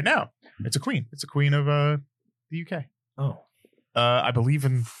see right now. It's a queen. It's a queen of the UK. Oh. I believe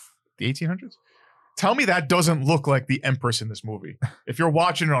in the 1800s. Tell me that doesn't look like the Empress in this movie. If you're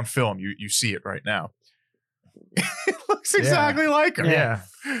watching it on film, you see it right now. It looks exactly like her. Yeah.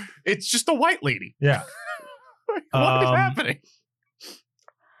 It's just a white lady. Yeah. What is happening?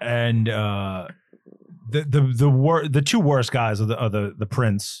 And the two worst guys are the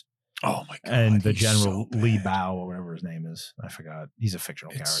prince Oh my god! and the he's General so Li bad. Bao or whatever his name is. I forgot. He's a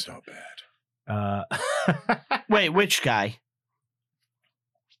fictional It's character. so bad. Wait, which guy?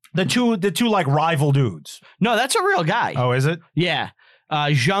 The two like rival dudes. No, that's a real guy. Oh, is it? Yeah.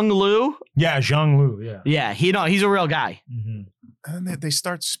 Zhang Lu. Yeah, Zhang Lu. Yeah. Yeah, he's a real guy. Mm-hmm. And then they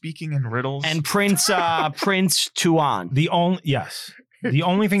start speaking in riddles. And Prince Tuan. The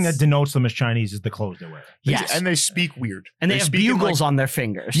only thing that denotes them as Chinese is the clothes they wear. Yes. and they speak weird. And they have speak in, bugles like, on their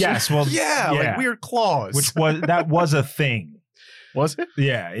fingers. Yes, well, like weird claws. which was a thing. was it?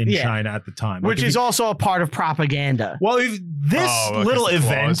 Yeah, in Yeah. China at the time. Which Like, if is you- also a part of propaganda. well, if this Oh, little because the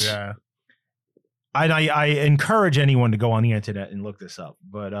event. claws, yeah. I encourage anyone to go on the internet and look this up.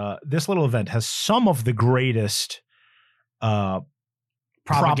 But this little event has some of the greatest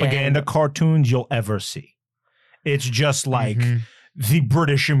propaganda cartoons you'll ever see. It's just like Mhm. the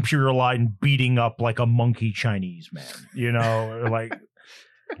British Imperial line beating up like a monkey Chinese man, you know, or like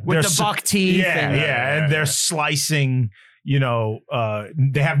With they're the so- buck teeth. Yeah, and, yeah, and they're slicing. You know,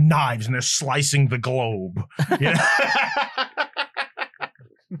 they have knives and they're slicing the globe. You know?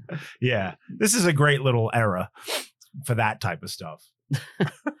 Yeah, this is a great little era for that type of stuff.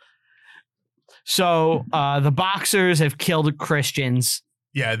 So the boxers have killed Christians.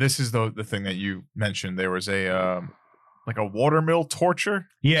 Yeah, this is the thing that you mentioned. There was a like a watermill torture.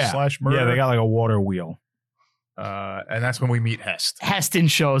 Yeah. / murder. Yeah, they got like a water wheel. And that's when we meet Hest. Heston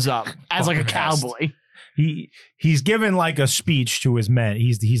shows up as like a Fucking Hest. cowboy. He's given like a speech to his men.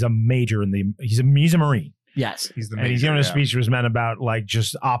 He's a major in the he's a Marine. Yes. He's the And he's giving a speech to his men about like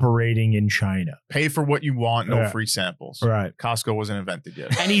just operating in China. Pay for what you want, no Yeah. free samples. Right. Costco wasn't invented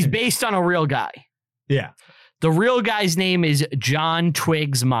yet. And he's based on a real guy. Yeah. The real guy's name is John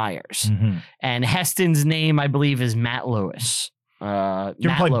Twiggs Myers. Mm-hmm. And Heston's name, I believe, is Matt Lewis. You ever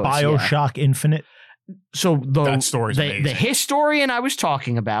Matt play Lewis, yeah. Bioshock Infinite? So That story's amazing. the historian I was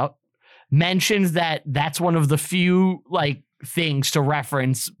talking about mentions that that's one of the few like things to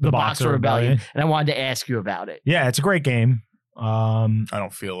reference the Boxer Rebellion, and I wanted to ask you about it. Yeah, it's a great game. I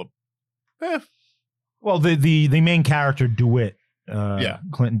don't feel Well, the main character DeWitt, Yeah.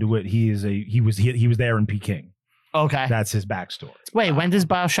 Clinton DeWitt, he was there in Peking. Okay. That's his backstory. Wait, when does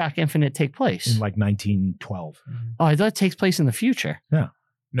Bioshock Infinite take place? In like 1912. Oh, I thought it takes place in the future.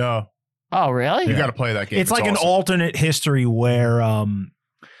 no. Oh, really? You Yeah. got to play that game. It's like an awesome. alternate history where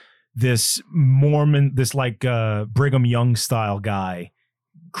this Mormon, this like Brigham Young style guy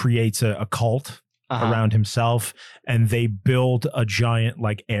creates a cult Uh-huh. around himself, and they build a giant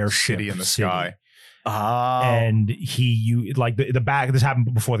like airship city in the sky. Oh. And the back. This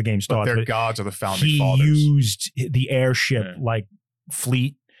happened before the game But started. their but gods are the founding he fathers. used the airship Yeah. like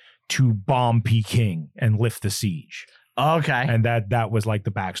fleet to bomb Peking and lift the siege, Okay. and that was like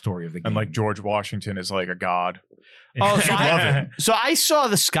the backstory of the game. And like George Washington is like a god. Oh, so I love it. So I saw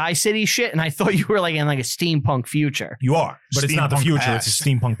the Sky City shit, and I thought you were like in like a steampunk future. You are, but it's not the Steampunk future. past. It's a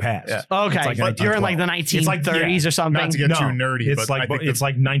steampunk past. Yeah. Okay, It's like but you're in like the 1912. 1930s It's like- or something. Not to get No, too nerdy, It's but I like think it's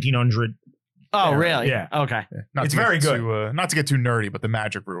like 1900. Oh, Yeah. really? Yeah. Okay. not It's to get very good. too, not to get too nerdy, but the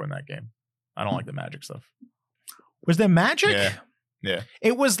magic brew in that game. I don't like the magic stuff. Was there magic? Yeah. Yeah.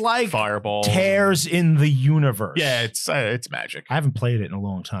 It was like Fireball. tears in the universe. Yeah, it's magic. I haven't played it in a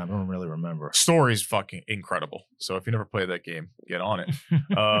long time. I don't really remember. Story's fucking incredible. So if you never played that game, get on it.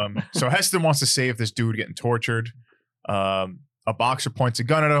 So Heston wants to save this dude getting tortured. A boxer points a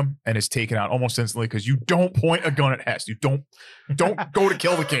gun at him and is taken out almost instantly because you don't point a gun at Hest. You don't go to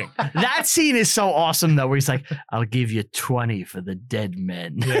kill the king. That scene is so awesome though, where he's like, "I'll give you 20 for the dead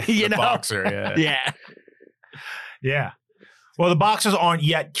men." You The know? boxer, yeah. Yeah. Yeah. Well, the boxers aren't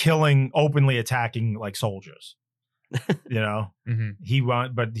yet openly attacking like soldiers. You know,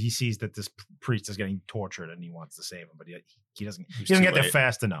 Mhm. but he sees that this priest is getting tortured and he wants to save him, but he doesn't. He It's doesn't too get there late.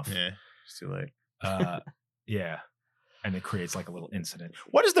 fast enough. Yeah, it's too late. Yeah. And it creates like a little incident.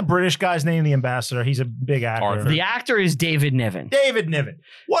 What is the British guy's name? The ambassador. He's a big actor. Arthur. The actor is David Niven. David Niven.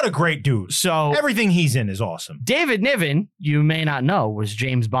 What a great dude. So Everything he's in is awesome. David Niven, you may not know, was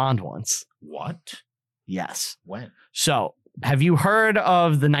James Bond once. What? Yes. When? So have you heard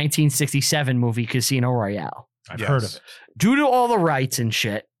of the 1967 movie Casino Royale? I've Yes. heard of it. Due to all the rights and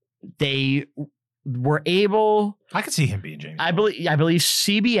shit, they were able, I could see him being James. I Bond. believe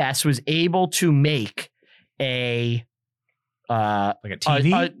CBS was able to make a Like a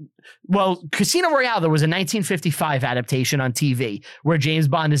TV. well, Casino Royale, there was a 1955 adaptation on TV where James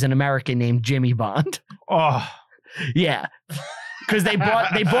Bond is an American named Jimmy Bond. Oh. Yeah. Because they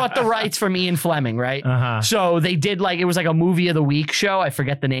bought the rights from Ian Fleming, right? Uh-huh. So they did like, it was like a movie of the week show. I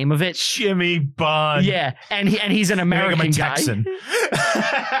forget the name of it. Jimmy Bond. Yeah. And he's an They make him American a guy. Texan.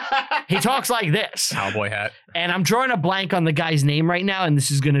 He talks like this. Cowboy hat. And I'm drawing a blank on the guy's name right now, and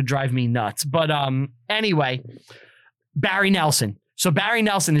this is going to drive me nuts. But anyway, Barry Nelson. So Barry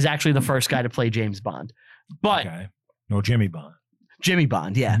Nelson is actually the first guy to play James Bond. But Okay. No, Jimmy Bond. Jimmy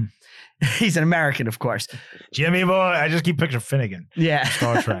Bond, yeah. He's an American, of course. Jimmy boy. I just keep picturing Finnegan. Yeah.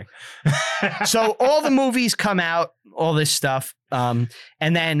 Star Trek. So all the movies come out, all this stuff. And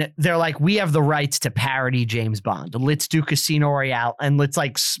then they're like, we have the rights to parody James Bond. Let's do Casino Royale and let's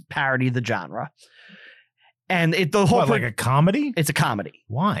like parody the genre. And the whole What, like a comedy? it's a comedy.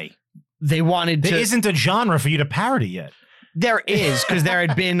 Why? They wanted There to. isn't a genre for you to parody yet. There is, because there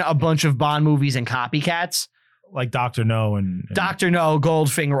had been a bunch of Bond movies and copycats. Like Dr. No and Dr. No,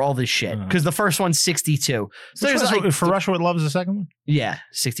 Goldfinger, all this shit. Because the first one's 62. So there's like, For Russia With Love is the second one? yeah,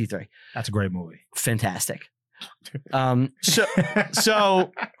 63. That's a great movie. Fantastic.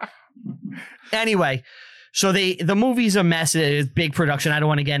 So anyway, so the movie's a mess. It's big production. I don't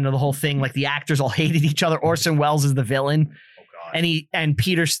want to get into the whole thing. Like the actors all hated each other. Orson Welles is the villain. Oh God. And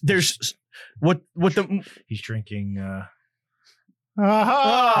Peter's there's what the He's drinking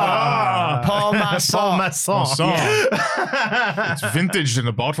Paul Masson. Paul Masson. Yeah. It's vintage in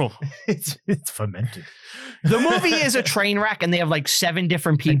a bottle. It's fermented. The movie is a train wreck, and they have like 7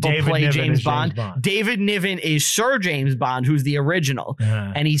 different people David play Niven James is Bond. James Bond. David Niven is Sir James Bond, who's the original,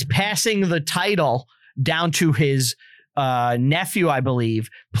 and he's passing the title down to his nephew, I believe,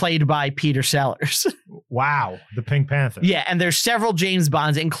 played by Peter Sellers. Wow, the Pink Panther. Yeah, and there's several James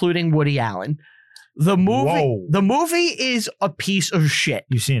Bonds, including Woody Allen. The movie is a piece of shit.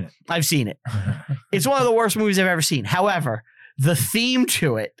 You've seen it. I've seen it. It's one of the worst movies I've ever seen. However, the theme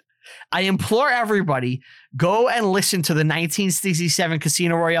to it, I implore everybody, go and listen to the 1967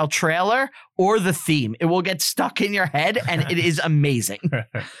 Casino Royale trailer or the theme. It will get stuck in your head, and it is amazing.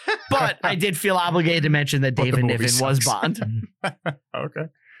 But I did feel obligated to mention that David Niven was Bond. Okay.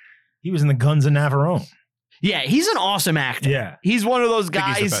 He was in the Guns of Navarone. Yeah, he's an awesome actor. Yeah. He's one of those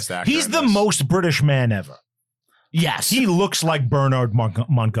guys. He's the best actor He's in the this. most British man ever. Yes. He looks like Bernard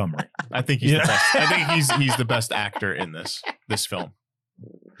Montgomery. I think he's the best. I think he's the best actor in this film.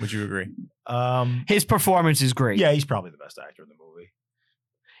 Would you agree? His performance is great. Yeah, he's probably the best actor in the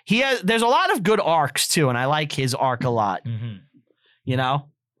movie. There's a lot of good arcs too, and I like his arc a lot. Mm-hmm. You know?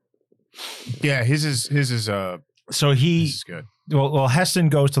 Yeah, his is So he his is good. well, Heston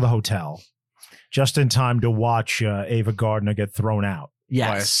goes to the hotel just in time to watch Ava Gardner get thrown out By a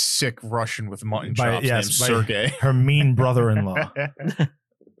Yes. sick Russian with mutton By- chops yes, named by- Sergey. her mean brother-in-law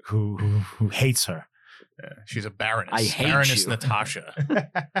who hates her. Yeah, she's a baroness. I hate Baroness you. Natasha.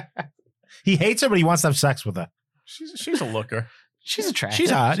 He hates her, but he wants to have sex with her. She's a looker. She's attractive. She's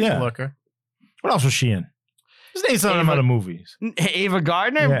hot. She's Yeah. a looker. What else was she in? Just name some Ava- other movies. Ava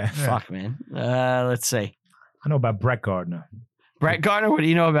Gardner? Yeah. Fuck, man. Let's see. I know about Brett Gardner. Brett Gardner, what do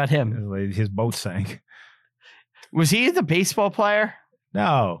you know about him? His boat sank. Was he the baseball player?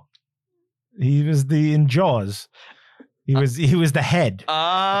 No, he was in Jaws. He was the head.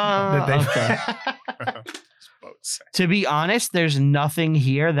 That they- Okay. Boats. To be honest, there's nothing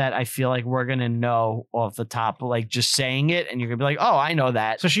here that I feel like we're going to know off the top, like just saying it, and you're going to be like, oh, I know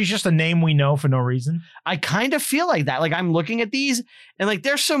that. So she's just a name we know for no reason. I kind of feel like that. Like I'm looking at these, and like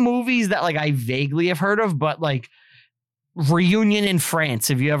there's some movies that like I vaguely have heard of, but like Reunion in France.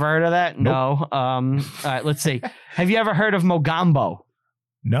 Have you ever heard of that? Nope. No. All right, let's see. Have you ever heard of Mogambo?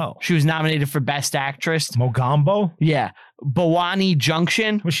 No. She was nominated for Best Actress. Mogambo? Yeah. Bawani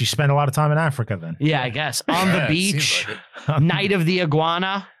Junction. Well, she spent a lot of time in Africa then. Yeah, I guess. On the Yeah, it seems Beach. like it. Night of the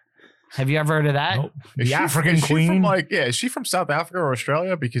Iguana. Have you ever heard of that? Nope. Is The she- African is she Queen. From is she from South Africa or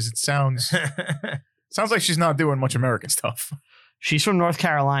Australia? Because it sounds like she's not doing much American stuff. She's from North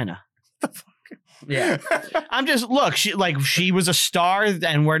Carolina. Yeah. I'm just she was a star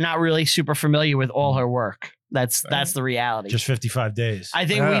and we're not really super familiar with all her work. That's the reality. Just 55 days. I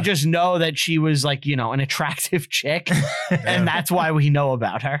think we just know that she was like, an attractive chick and that's why we know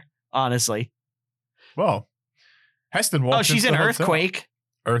about her, honestly. Well, Heston walks She's into in the hotel.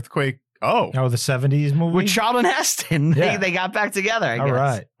 Earthquake Oh. Oh, the 70s movie? with Charlton Heston. Yeah. They got back together, I guess. All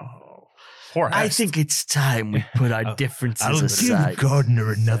right. Oh. Poor I Heston. think it's time we put our differences aside.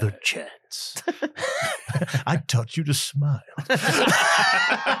 Gardner another chance. I taught you to smile.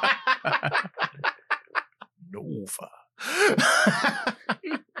 Nova.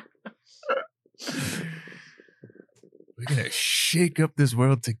 We're going to shake up this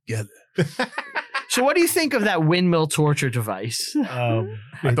world together. So what do you think of that windmill torture device? I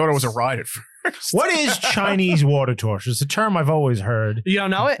thought it was a ride at first. What is Chinese water torture? It's a term I've always heard. You don't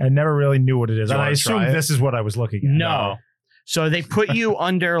know it? I never really knew what it is. Do you And I wanna assume try it? this is what I was looking at. No. So they put you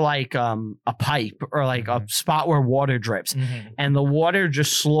under like a pipe or like a spot where water drips, and the water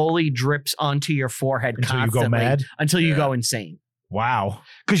just slowly drips onto your forehead Until you constantly go mad? until you Yeah. go insane Wow.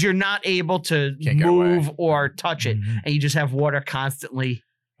 because you're not able to Can't get move away. or touch it, Mhm. and you just have water constantly.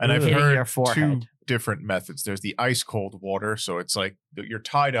 And I've hitting heard your forehead. two different methods. There's the ice cold water. So it's like you're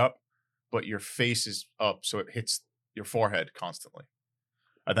tied up, but your face is up. So it hits your forehead constantly.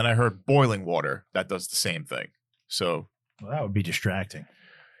 And then I heard boiling water. That does the same thing. So Well, that would be distracting.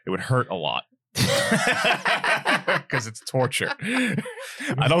 it would hurt a lot. Because it's torture.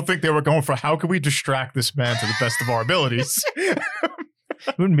 I don't think they were going for how can we distract this man to the best of our abilities. You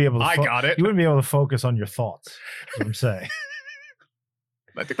wouldn't be able to I got it. You wouldn't be able to focus on your thoughts. That's what I'm saying.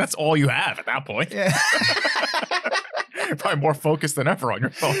 I think that's all you have at that point. Yeah. Probably more focused than ever on your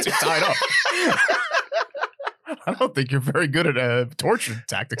thoughts. You're tied up. I don't think you're very good at torture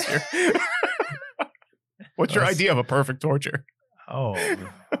tactics here. What's your idea of a perfect torture? Oh,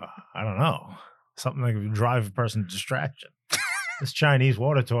 I don't know. Something that would drive a person to distraction. This Chinese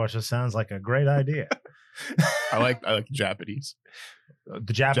water torture sounds like a great idea. I like Japanese.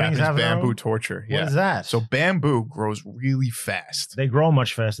 The Japanese have their bamboo own? torture. What Yeah. is that? So bamboo grows really fast. They grow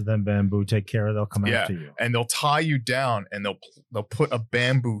much faster than bamboo. Take care, they'll come Yeah. after you. And they'll tie you down and they'll put a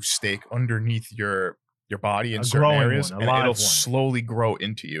bamboo stake underneath your body in A certain growing areas, one, a and live it'll one. slowly grow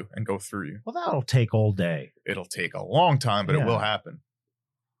into you and go through you. Well, that'll take all day. It'll take a long time, but Yeah. it will happen.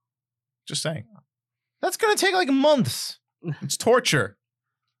 Just saying. That's going to take like months. It's torture.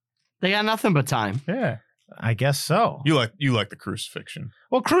 They got nothing but time. Yeah. I guess so. You like the crucifixion.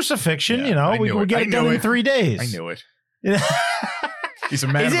 Well, crucifixion, Yeah, you know, I we knew it. get I it done knew in it. 3 days. I knew it. He's a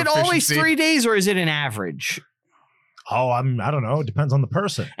man Is of it always efficiency. 3 days or is it an average? Oh, I don't know. It depends on the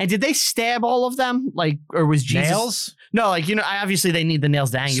person. And did they stab all of them? Like, or was Jesus? Nails? No, like, you know, obviously they need the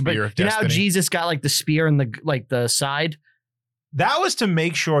nails to hang you, but Spear you of know how destiny. Jesus got like the spear in the side? That was to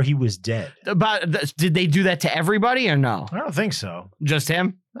make sure he was dead. Did they do that to everybody or no? I don't think so. Just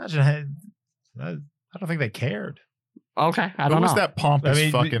him? Imagine, I don't think they cared. Okay, I Who don't was know. that pompous I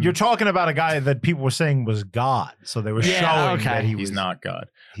mean, fucking... you're talking about a guy that people were saying was God, so they were Yeah, showing okay. that He's not God.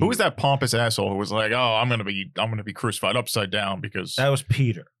 Who was that pompous asshole who was like, "Oh, I'm gonna be crucified upside down because..." That was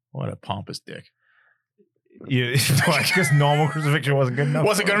Peter. What a pompous dick. Because normal crucifixion wasn't good enough.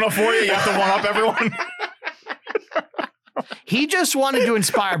 Wasn't good enough for you? You have to one up everyone? He just wanted to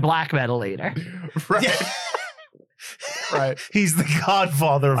inspire black metal later. Right. Yeah. Right. He's the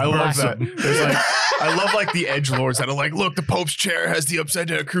godfather of I love that. Buddhism. There's like, I love like the edgelords that are like, look, the Pope's chair has the upside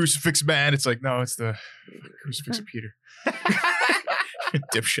down crucifix, man. It's like, no, it's the crucifix of Peter.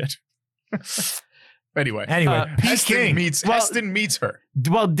 Dipshit. Anyway, Peking. Heston meets her.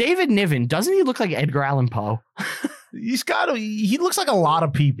 Well, David Niven, doesn't he look like Edgar Allan Poe? He looks like a lot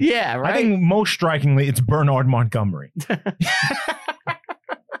of people. Yeah, right? I think most strikingly, it's Bernard Montgomery.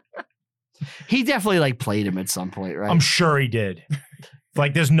 He definitely like played him at some point, right? I'm sure he did.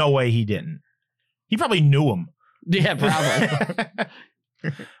 Like, there's no way he didn't. He probably knew him. Yeah, probably.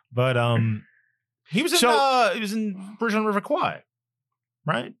 But he was in Bridge on River Kwai,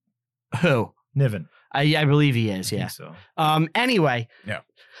 right? Who? Niven. I believe he is, I yeah. think so. Anyway. Yeah.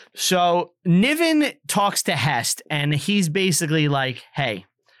 So Niven talks to Hest and he's basically like, hey,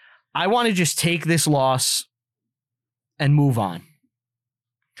 I want to just take this loss and move on.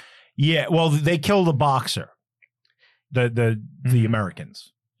 Yeah, well, they killed a boxer, the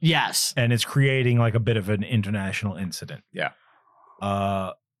Americans, Yes. and it's creating like a bit of an international incident. Yeah.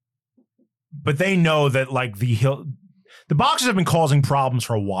 But they know that like the boxers have been causing problems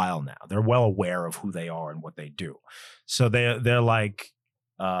for a while now. They're well aware of who they are and what they do, so they're like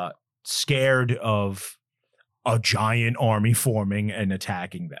scared of a giant army forming and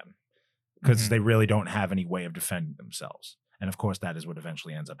attacking them because they really don't have any way of defending themselves. And of course, that is what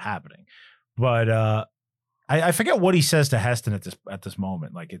eventually ends up happening. But I forget what he says to Heston at this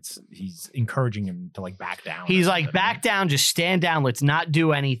moment. Like he's encouraging him to like back down. He's like, back down, just stand down. Let's not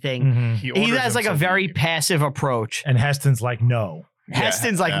do anything. Mhm. He has like a very passive approach. And Heston's like, no.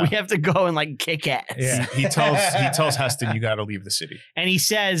 Heston's like, we have to go and like kick ass. Yeah. He tells Heston, you got to leave the city. And he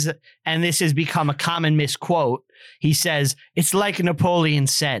says, and this has become a common misquote, he says, it's like Napoleon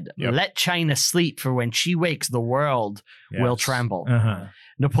said, let China sleep, for when she wakes, the world will tremble. Uh-huh.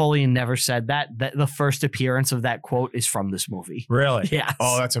 Napoleon never said that. The first appearance of that quote is from this movie. Really? Yes.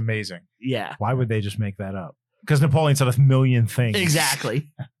 Oh, that's amazing. Yeah. Why would they just make that up? Because Napoleon said a million things.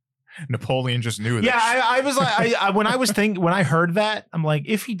 Exactly. Napoleon just knew this. Yeah, I was like, when I heard that, I'm like,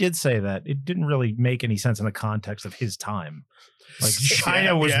 if he did say that, it didn't really make any sense in the context of his time. Like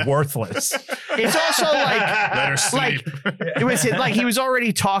China was worthless. It's also like, Let her sleep. it was like he was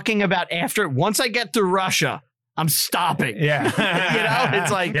already talking about once I get to Russia, I'm stopping. Yeah. You know,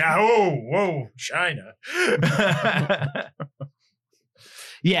 it's like, yeah, whoa, China.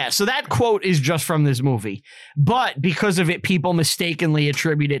 yeah, so that quote is just from this movie. But because of it, people mistakenly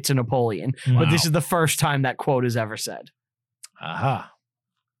attribute it to Napoleon. Wow. But this is the first time that quote is ever said. Aha.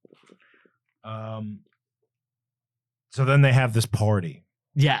 So then they have this party.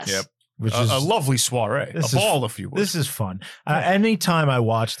 Yes. Yep. Which is A lovely soiree. A ball, if you will. This is fun. Anytime I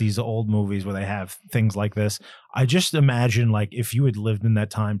watch these old movies where they have things like this, I just imagine like if you had lived in that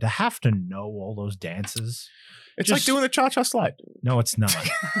time to have to know all those dances. It's like doing the cha-cha slide. No, it's not.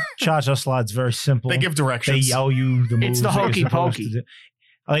 Cha-cha slide's very simple. They give directions. They yell you the moves. It's the that you're hokey supposed pokey. to do.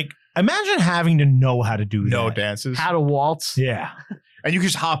 Like, imagine having to know how to do No that. dances. How to waltz. Yeah. And you can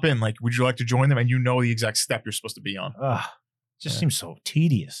just hop in. Like, would you like to join them? And you know the exact step you're supposed to be on. Just seems so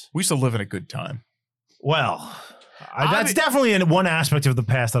tedious. We used to live in a good time. Well, that's definitely one aspect of the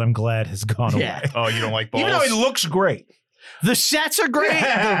past that I'm glad has gone away. Oh, you don't like balls? Even though it looks great. The sets are great.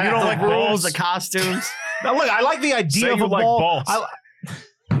 Yeah. You don't The like rules, rules, the costumes. Now, look, I like the idea Say of you a like ball. balls. How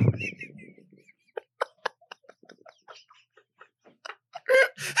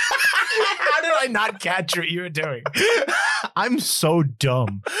did I not catch what you were doing? I'm so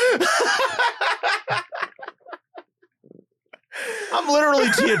dumb. I'm literally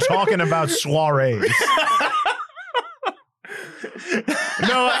here talking about soirees.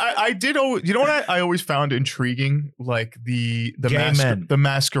 No, I did. You know what I always found intriguing? Like the Gay men.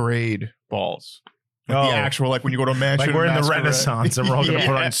 masquerade balls. Like the actual, like when you go to a mansion. Like we're in the masquerade. Renaissance and we're all going to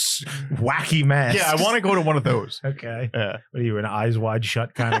put on wacky masks. Yeah, I want to go to one of those. Okay. Yeah. What are you, an eyes wide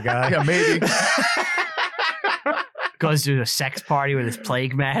shut kind of guy? Yeah, maybe. Goes to a sex party with his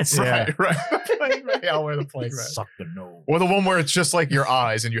plague mask. Yeah. Right. Yeah, I'll wear the plague mask. Suck the nose. Or the one where it's just like your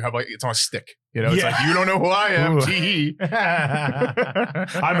eyes and you have like, it's on a stick. You know, it's Yeah. like, you don't know who I am. Ooh. Tee.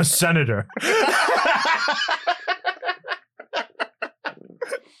 I'm a senator.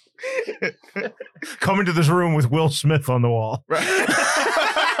 Come into this room with Will Smith on the wall.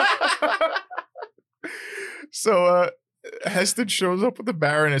 So Heston shows up with the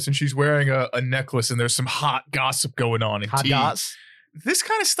Baroness and she's wearing a necklace and there's some hot gossip going on in Hot tea. dots. This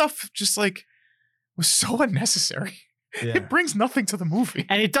kind of stuff just like was so unnecessary. Yeah. It brings nothing to the movie.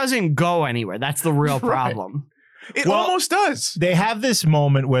 And it doesn't go anywhere. That's the real Right. problem. It Well, almost does. They have this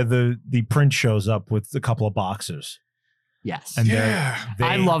moment where the prince shows up with a couple of boxers. Yes. And Yeah.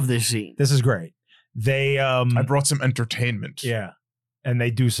 I love this scene. this is great. They I brought some entertainment. yeah. And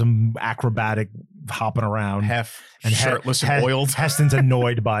they do some acrobatic hopping around. Half And shirtless and oiled. Heston's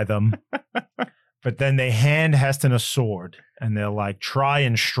annoyed by them. But then they hand Heston a sword and they're like, try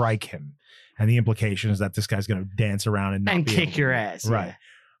and strike him. And the implication is that this guy's going to dance around and, not And be kick able your to- ass. Right. Yeah.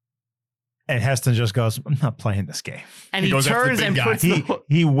 And Heston just goes, I'm not playing this game. And He he goes after the turns big and guy. puts He the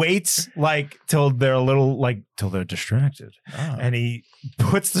he waits like till they're distracted. And he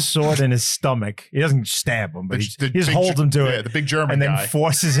puts the sword in his stomach. He doesn't stab him, but he just big holds him to yeah, it the big German and then guy.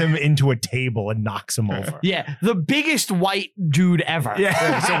 forces him into a table and knocks him over. Yeah, the biggest white dude ever.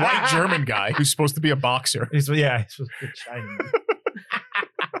 Yeah, he's a white German guy who's supposed to be a boxer. He's supposed to be Chinese.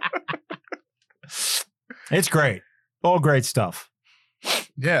 It's great. All great stuff.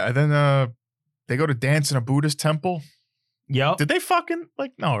 Yeah, and then they go to dance in a Buddhist temple. Yep. Did they fucking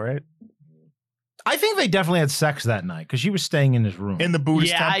like no, right? I think they definitely had sex that night because she was staying in his room. In the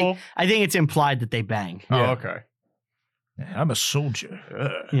Buddhist Yeah, temple? I think it's implied that they bang. Oh, Yeah. okay. I'm a soldier.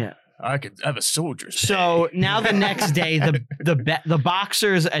 Yeah. I could have a soldier's So now the next day, the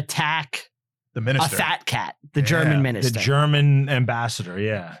boxers attack the a minister. fat cat, the Yeah, German The minister. German ambassador,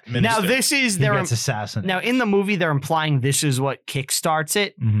 yeah. Now Minister. this is He their gets assassinated. now in the movie they're implying this is what kickstarts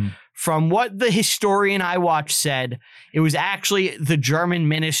it. Mhm. From what the historian I watched said, it was actually the German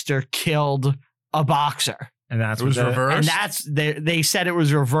minister killed a boxer. And that's It was what reversed. And that's they said it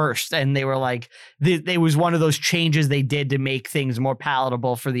was reversed, and they were like, they was one of those changes they did to make things more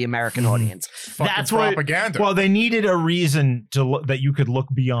palatable for the American audience. Fucking That's what. propaganda. Well, they needed a reason to that you could look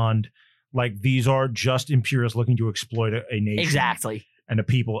beyond. Like these are just imperialists looking to exploit a nation, Exactly. and a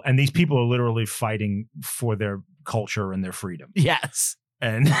people, and these people are literally fighting for their culture and their freedom. Yes.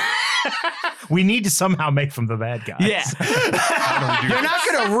 And we need to somehow make them the bad guys. Yeah. How do we do You're not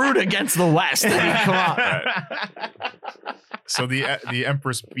this? going to root against the West. I mean, come on. So the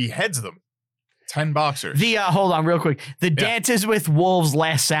Empress beheads them. 10 boxers. The hold on, real quick. The Dances with Wolves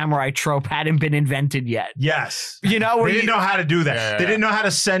Last Samurai trope hadn't been invented yet. Yes. You know where They didn't know how to do that. Yeah. They didn't know how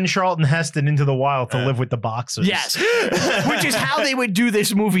to send Charlton Heston into the wild to Yeah. live with the boxers. Yes, which is how they would do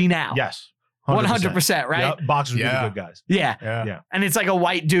this movie now. Yes. 100%, right? Yep. Boxers would be Yeah. the good guys. Yeah. yeah. Yeah. And it's like a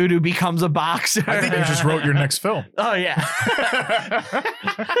white dude who becomes a boxer. I think you just wrote your next film. Oh yeah.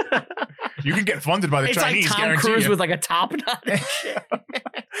 You can get funded by the It's Chinese, like Tom guarantee Cruise you. with like a top knot and shit.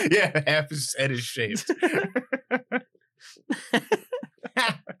 Yeah, half his head is shaved.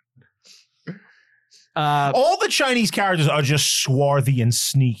 All the Chinese characters are just swarthy and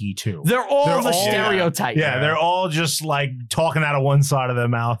sneaky too. They're all They're the all- stereotype. Yeah, they're all just like talking out of one side of their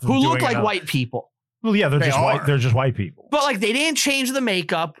mouth. and Who look doing like another. white people. Well, yeah, they're They just white. are. They're just white people. But like they didn't change the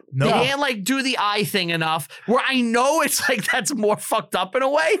makeup. No. They didn't like do the eye thing enough where I know it's like that's more fucked up in a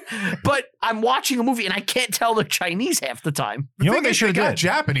way. But I'm watching a movie and I can't tell they're Chinese half the time. You know what Thing they is, should have got did?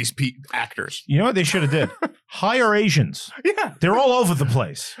 Japanese actors. You know what they should have did? Hire Asians. Yeah. They're all over the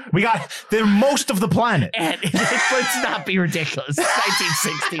place. They're most of the planet. And let's not be ridiculous. It's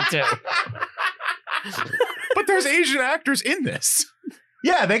 1962. But there's Asian actors in this.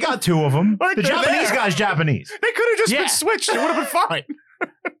 Yeah, they got two of them. Right, The they're Japanese there. guy's Japanese. They could have just Yeah. been switched. It would have been fine.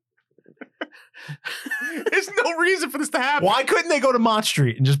 There's no reason for this to happen. Why couldn't they go to Mott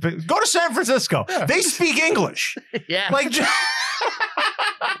Street and just go to San Francisco? Yeah. They speak English. Yeah. Like,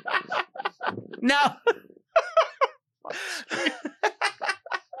 No.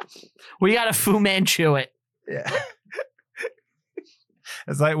 We got to Fu Manchu it. yeah.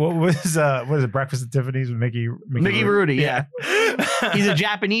 It's like what is it? Breakfast at Tiffany's with Mickey Rudy, yeah. He's a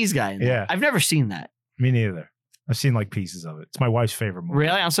Japanese guy. In that. Yeah. I've never seen that. Me neither. I've seen like pieces of it. It's my wife's favorite movie.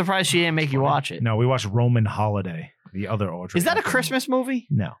 Really? I'm surprised she didn't make you watch it. No, we watched Roman Holiday, the other Audrey. Is that a Hepburn Christmas movie? movie.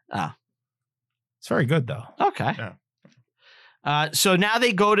 No. Oh. It's very good though. Okay. Yeah. So now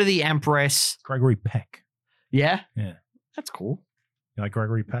they go to the Empress. Gregory Peck. Yeah? Yeah. That's cool. You like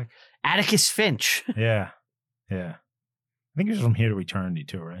Gregory Peck? Atticus Finch. Yeah. Yeah. I think he's from Here to Eternity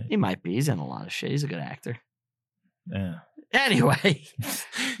too, right? He might be. He's in a lot of shit. He's a good actor. Yeah. Anyway,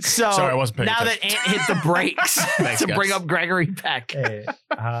 so Sorry, I wasn't paying now attention. that Ant hit the brakes Thanks, to guys. bring up Gregory Peck. Hey,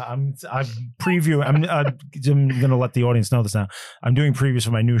 I'm previewing. I'm going to let the audience know this now. I'm doing previews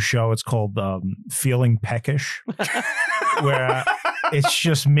for my new show. It's called Feeling Peckish, where it's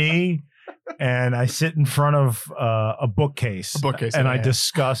just me and I sit in front of a bookcase, and I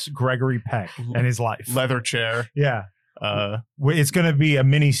discuss Gregory Peck and his life. Leather chair. Yeah. It's going to be a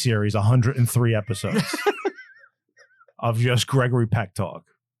mini series, 103 episodes of just Gregory Peck talk.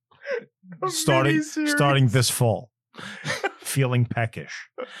 Starting this fall. Feeling peckish.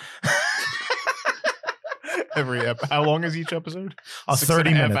 How long is each episode?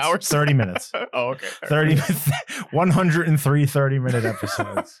 30 minutes. Hours? 30 minutes. Oh, okay. 103 30-minute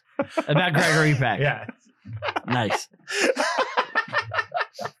episodes. About Gregory Peck. Yeah. Nice.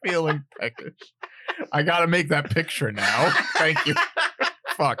 Feeling peckish. I got to make that picture now. Thank you.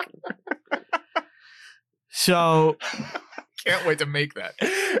 Fuck. So Can't wait to make that.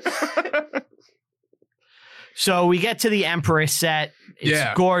 So we get to the Empress set. It's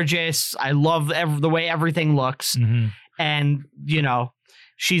gorgeous. I love the way everything looks. Mm-hmm. And, you know,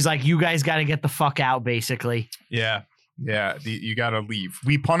 she's like, you guys got to get the fuck out, basically. Yeah. Yeah. You got to leave.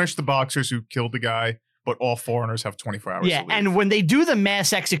 We punish the boxers who killed the guy, but all foreigners have 24 hours to leave. And when they do the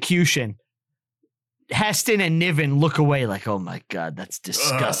mass execution, Heston and Niven look away like, oh my God, that's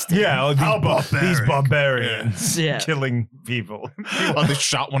disgusting. These barbarians killing people. Well, they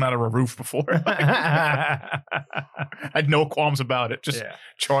shot one out of a roof before. I had no qualms about it. Just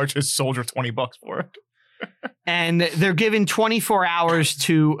charge his soldier $20 for it. And they're given 24 hours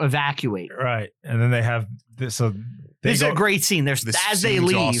to evacuate. Right. And then they have this. This is a great scene. As they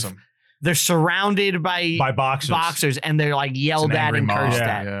leave, awesome. They're surrounded by boxers, and they're like yelled at and cursed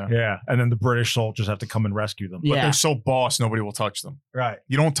at. Yeah. And then the British soldiers have to come and rescue them. But they're so boss, nobody will touch them. Right.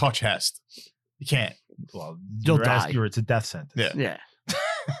 You don't touch Hest. You can't. Well, you'll die. It's a death sentence. Yeah.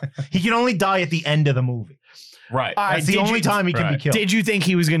 He can only die at the end of the movie. Right. That's the only time he can be killed. Did you think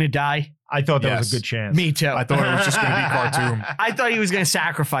he was going to die? I thought that was a good chance. Me too. I thought it was just going to be cartoon. I thought he was going to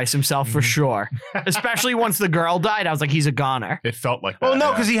sacrifice himself for sure. Especially once the girl died, I was like, he's a goner. It felt like that. Well,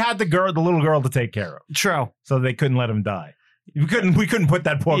 no, because he had the little girl to take care of. True. So they couldn't let him die. We couldn't put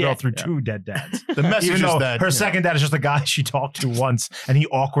that poor girl through two dead dads. The message Even is though that her second dad is just a guy she talked to once, and he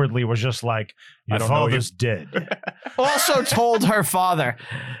awkwardly was just like, "Your father's dead." Also told her father,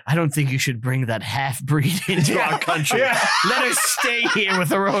 "I don't think you should bring that half breed into our country. Let her stay here with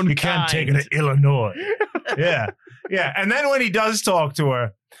her own. You can't take her to Illinois." Yeah. And then when he does talk to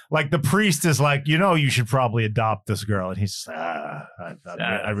her, like the priest is like, you should probably adopt this girl, and he's like,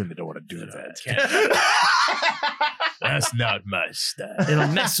 I really don't want to do that. That's not my style. It'll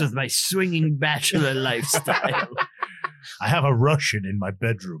mess with my swinging bachelor lifestyle. I have a Russian in my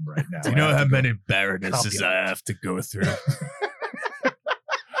bedroom right now. Do you know how many baronesses I have to go through?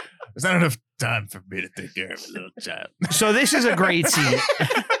 There's not enough time for me to take care of a little child. So this is a great scene.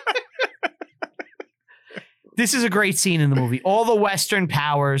 This is a great scene in the movie. All the Western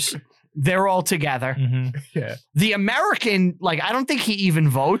powers, they're all together. Mm-hmm. Yeah. The American, I don't think he even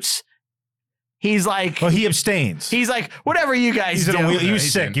votes. He's like... Well, he abstains. He's like, whatever you guys do. He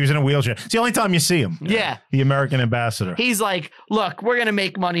was sick. He was in a wheelchair. It's the only time you see him. Yeah. The American ambassador. He's like, look, we're going to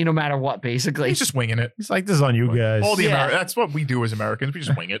make money no matter what, basically. He's just winging it. He's like, this is on you guys. All the that's what we do as Americans. We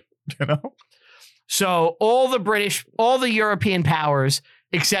just wing it, So all the European powers,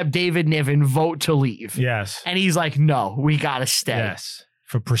 except David Niven, vote to leave. Yes. And he's like, no, we got to stay. Yes.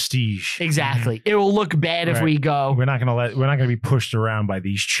 For prestige. Exactly. Mm-hmm. It will look bad if we go. We're not going to be pushed around by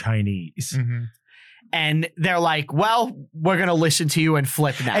these Chinese. Mm-hmm. And they're like, well, we're going to listen to you and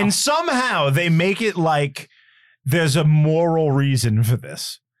flip now. And somehow they make it like there's a moral reason for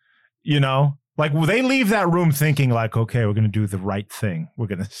this. Like they leave that room thinking like, okay, we're going to do the right thing. We're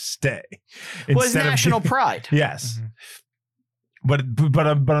going to stay. Well, it's national pride. Yes. Mm-hmm. But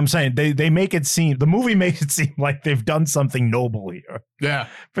I'm saying the movie makes it seem like they've done something noble here. Yeah.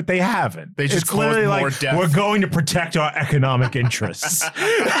 But they haven't. They just caused more death. We're going to protect our economic interests.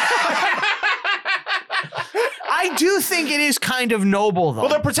 I do think it is kind of noble, though. Well,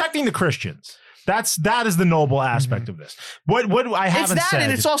 they're protecting the Christians. That is the noble aspect of this. What I haven't said. It's that,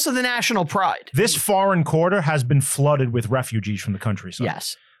 and it's also the national pride. This foreign quarter has been flooded with refugees from the countryside.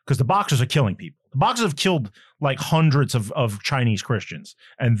 Yes. Because the Boxers are killing people. The Boxers have killed like hundreds of Chinese Christians,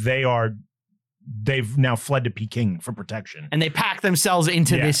 and they've now fled to Peking for protection. And they pack themselves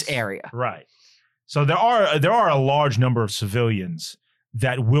into this area. Right. So there are a large number of civilians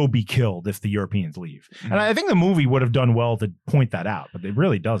that will be killed if the Europeans leave. And I think the movie would have done well to point that out, but it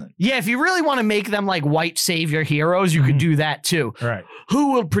really doesn't. Yeah, if you really want to make them like white savior heroes, you could do that too. Right.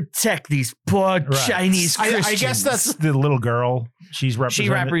 Who will protect these poor Chinese Christians? I guess that's the little girl. She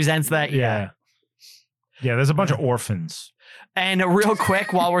represents that. Yeah. Yeah, there's a bunch of orphans. And real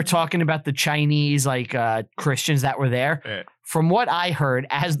quick, while we're talking about the Chinese Christians that were there, from what I heard,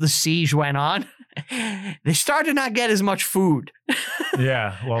 as the siege went on, they started to not get as much food.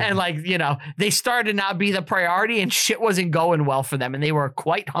 Yeah. Well, and they started to not be the priority and shit wasn't going well for them. And they were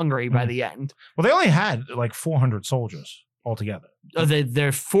quite hungry by the end. Well, they only had like 400 soldiers altogether.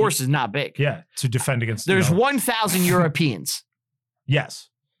 Their force is not big. Yeah. To defend against. There's 1,000 Europeans. Yes.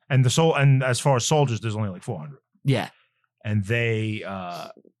 And as far as soldiers, there's only like 400. Yeah. And they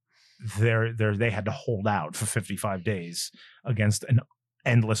had to hold out for 55 days against an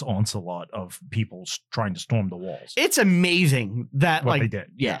endless onslaught of people trying to storm the walls. It's amazing that what they did.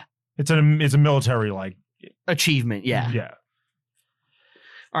 Yeah. It's a military achievement. Yeah. Yeah.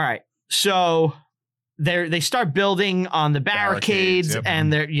 All right. So they start building on the barricades yep.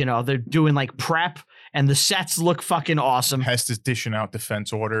 and they're doing like prep and the sets look fucking awesome. Hest is dishing out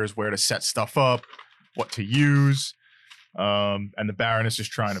defense orders, where to set stuff up, what to use. And the Baroness is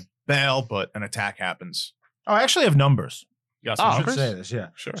trying to bail, but an attack happens. Oh, I actually have numbers. You got some I should numbers? say this, yeah.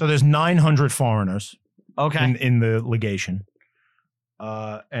 Sure. So there's 900 foreigners Okay. in the legation,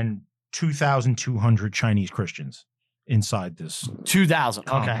 and 2,200 Chinese Christians inside this 2,000. Okay.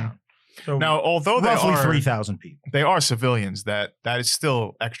 compound. So Now, although they roughly are 3,000 people. they are civilians, that is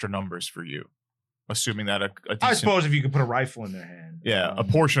still extra numbers for you, assuming that a decent, I suppose if you could put a rifle in their hand. a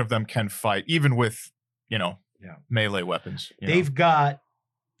portion of them can fight, even with melee weapons. They've got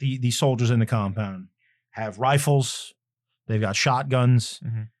the soldiers in the compound have rifles, they've got shotguns,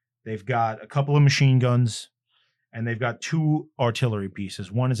 they've got a couple of machine guns, and they've got 2 artillery pieces.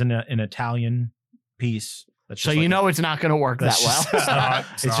 One is an Italian piece. That's So just like it's not going to work that well.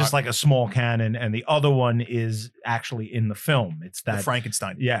 It's just like a small cannon, and the other one is actually in the film. It's the that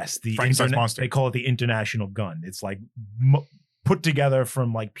Frankenstein. Yes, the Frankenstein's monster. They call it the international gun. It's like put together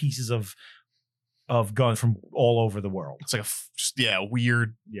from like pieces of guns from all over the world. It's like a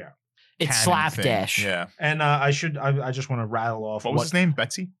weird. Yeah, it's cannon thing. slapdash. Yeah. and I just want to rattle off What was his name?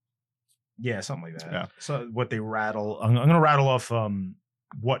 Betsy? Yeah, something like that. Yeah. So what they rattle, I'm going to rattle off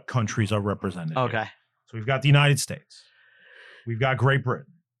what countries are represented. Okay. Here. So we've got the United States, we've got Great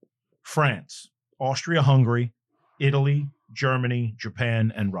Britain, France, Austria-Hungary, Italy, Germany,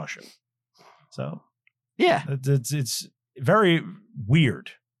 Japan, and Russia. So Yeah. it's very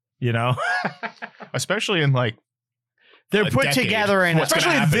weird, Especially in like They're a put decade. together in What's gonna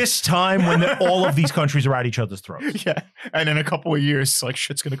especially happen? this time when all of these countries are at each other's throats. Yeah, and in a couple of years, like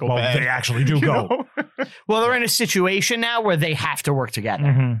shit's gonna go Well, bad. they actually do You go. know? Well, they're in a situation now where they have to work together.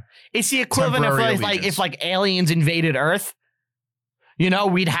 Mhm. It's the equivalent of Temporary if allegiance. aliens invaded Earth,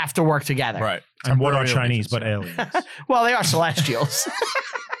 we'd have to work together. Right. And what are Temporary Chinese but allegiance. aliens? Well, they are celestials.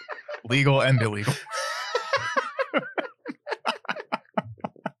 Legal and illegal.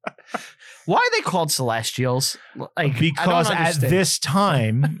 Why are they called celestials? Like, Because I don't at understand. this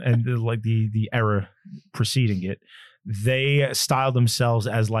time, and the era preceding it, they styled themselves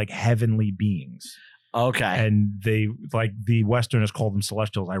as like heavenly beings. Okay. And they the Westerners called them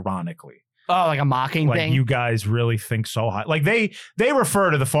celestials, ironically. Oh, like a mocking Like thing? you guys really think so high. Like they refer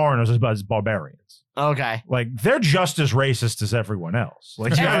to the foreigners as barbarians. Okay. Like they're just as racist as everyone else.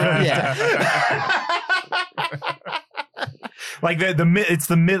 Like like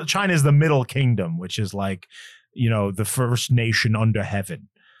China's the Middle Kingdom, which is like the first nation under heaven.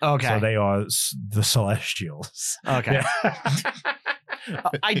 Okay. So they are the Celestials. Okay.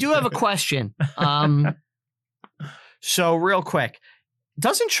 I do have a question. So real quick,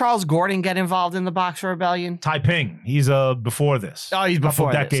 doesn't Charles Gordon get involved in the Boxer Rebellion? Taiping. He's before this. Oh, he's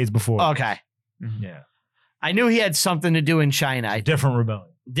before this. decades before. Okay. Yeah. I knew he had something to do in China. Different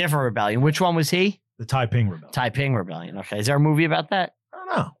rebellion. Different rebellion. Which one was he? The Taiping Rebellion. Taiping Rebellion. Okay. Is there a movie about that? I don't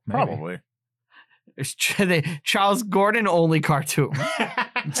know. Maybe. Probably. It's the Charles Gordon only cartoon.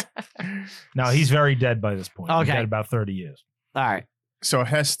 No, he's very dead by this point. He's Okay. dead about 30 years. All right. So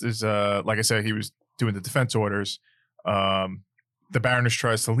Hest is like I said, he was doing the defense orders. The Baroness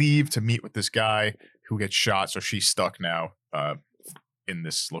tries to leave to meet with this guy who gets shot, so she's stuck now in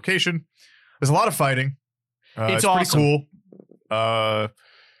this location. There's a lot of fighting. It's pretty awesome. cool.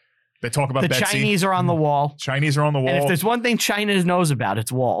 They talk about The Betsy. Chinese are on the wall. Chinese are on the wall. And if there's one thing China knows about,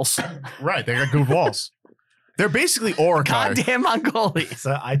 it's walls. Right, they got good walls. They're basically Orokai. Goddamn Mongolia.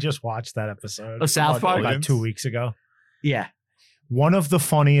 So I just watched that episode. Of South Park? about 2 weeks ago. Yeah. one of the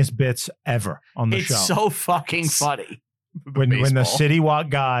funniest bits ever on the show. It's so fucking funny. When the City Walk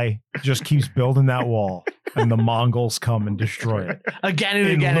guy just keeps building that wall and the Mongols come and destroy it Again and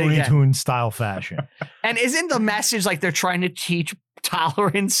in again and Looney again. Tunes style fashion. And isn't the message like they're trying to teach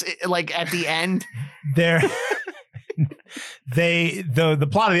tolerance like at the end? The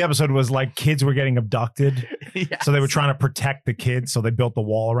plot of the episode was like kids were getting abducted. Yes. So they were trying to protect the kids. So they built the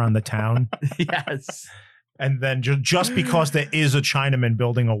wall around the town. Yes. And then just because there is a Chinaman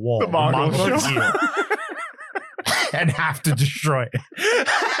building a wall, The Mongols heal and have to destroy it.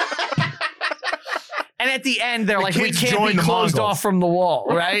 And at the end, they're like, we kids can't join be the closed Mongols. off from the wall,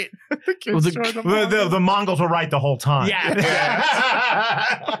 right? The kids join the Mongols. The Mongols were right the whole time.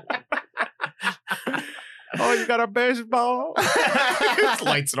 Yeah. Oh, you got a baseball? It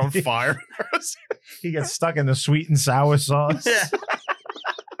lights it on fire. He gets stuck in the sweet and sour sauce. Yeah.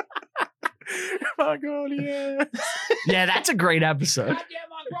 Mongolia. Yeah, that's a great episode.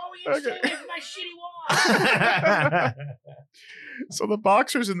 So the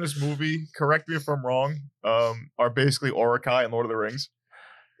boxers in this movie, correct me if I'm wrong, are basically Orokai in Lord of the Rings.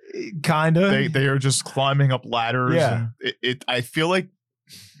 Kind of. They are just climbing up ladders. Yeah. And I feel like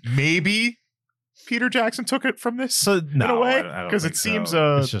maybe Peter Jackson took it from this So no, in a way, I don't because think it seems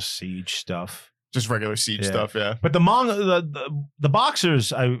so. It's just siege stuff. just regular siege Yeah. stuff. Yeah. But the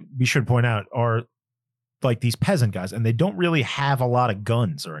boxers, we should point out, are like these peasant guys, and they don't really have a lot of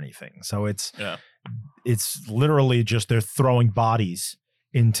guns or anything. So it's literally just they're throwing bodies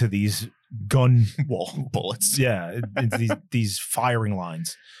into these gun Wall bullets. into these firing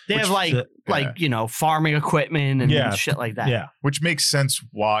lines. They have farming equipment and shit like that. Yeah. Which makes sense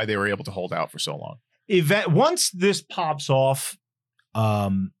why they were able to hold out for so long. Once this pops off,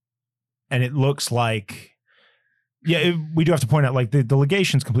 and it looks like, we do have to point out, like the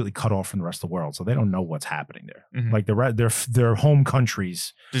legation's completely cut off from the rest of the world, so they don't know what's happening there. Mhm. Like their home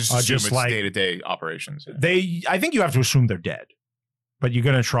countries, Just are assume just it's like day-to-day operations. Yeah. I think you have to assume they're dead, but you're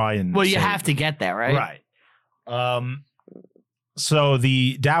gonna try and Well, you save have to them. get there, right? Right. So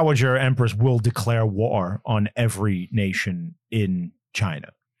the Dowager Empress will declare war on every nation in China.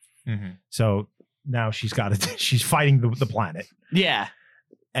 Mhm. So now she's fighting the planet, Yeah.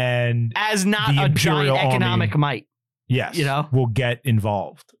 and As not The a giant Imperial economic Army. might. yes, You know? will get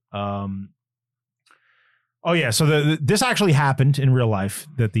involved. So this actually happened in real life,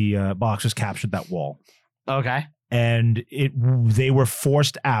 that the Boxers captured that wall, Okay. and they were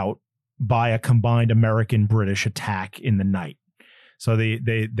forced out by a combined American-British attack in the night. So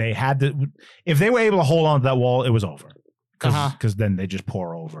they had to, if they were able to hold on to that wall, it was over, because then they just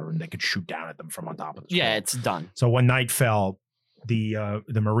pour over and they could shoot down at them from on top of the Yeah, wall. it's done. So when night fell, the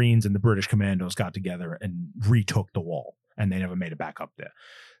Marines and the British commandos got together and retook the wall, and they never made it back up there.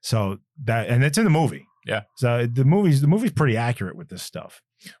 So and it's in the movie. Yeah. So the movie's pretty accurate with this stuff.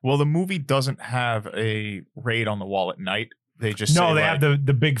 Well, the movie doesn't have a raid on the wall at night. They just No, say, they like, have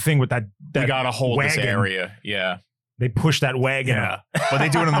the big thing with that we gotta hold this wagon. area. Yeah. They push that wagon Yeah. out. But they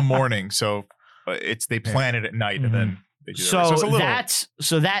do it in the morning, so they plan it at night and then they do So it's a little,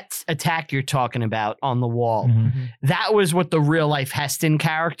 that attack you're talking about on the wall, Mhm. that was what the real life Heston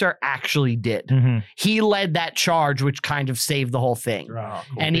character actually did. Mhm. He led that charge, which kind of saved the whole thing. Oh,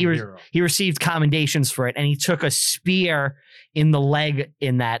 cool. And he received commendations for it, and he took a spear in the leg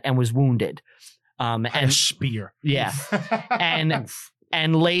in that and was wounded. And And spear. yeah,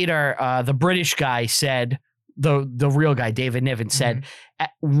 and later the British guy said, the real guy, David Niven, said,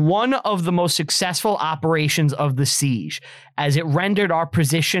 one of the most successful operations of the siege, as it rendered our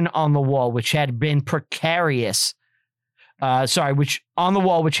position on the wall, which had been precarious,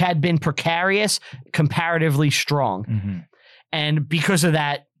 comparatively strong. Mhm. And because of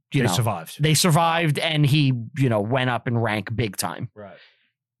that, They they survived, and he, went up in rank big time. Right.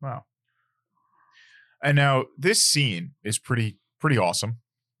 Wow. And now this scene is pretty awesome.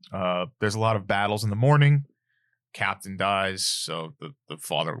 There's a lot of battles in the morning. Captain dies, so the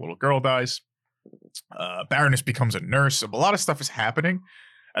father of the little girl dies. Baroness becomes a nurse. So a lot of stuff is happening.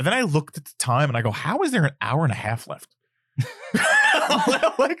 And then I looked at the time and I go, how is there an hour and a half left?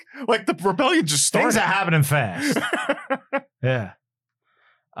 like the rebellion just started. Things are happening fast. Yeah.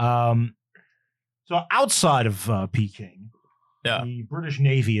 So outside of Peking, the British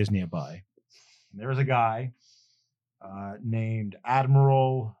Navy is nearby. And there is a guy named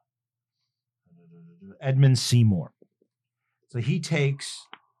Admiral Edmund Seymour. So he takes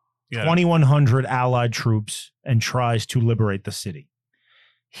 2,100 Allied troops and tries to liberate the city.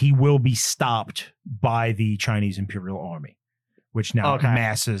 He will be stopped by the Chinese Imperial Army, which now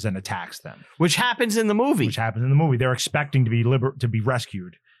masses and attacks them. Which happens in the movie. They're expecting to be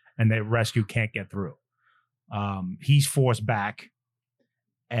rescued, and the rescue can't get through. He's forced back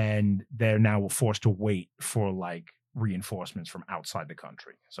and they're now forced to wait for like reinforcements from outside the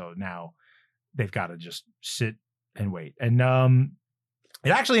country. So now they've got to just sit and wait. And it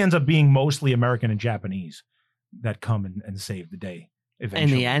actually ends up being mostly American and Japanese that come and save the day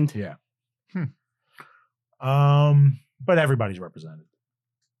eventually. In the end? Yeah. But everybody's represented.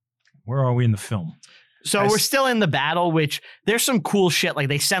 Where are we in the film? So we're still in the battle, which there's some cool shit. Like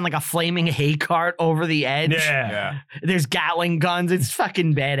they send like a flaming hay cart over the edge. Yeah. There's Gatling guns. It's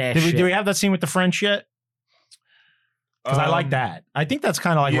fucking badass shit. Do we have that scene with the French yet? Because I like that. I think that's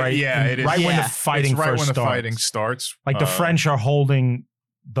kind of like it is. Right when the It's fighting right first when the starts. fighting starts. Like the French are holding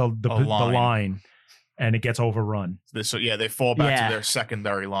the line. line, and it gets overrun. So they fall back to their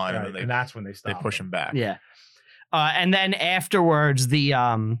secondary line, Right, and that's when they stop. they push them back. Yeah. And then afterwards,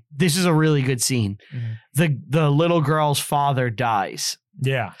 this is a really good scene. Mm-hmm. The little girl's father dies.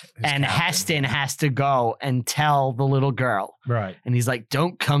 Yeah. And Heston has to go and tell the little girl. Right. And he's like,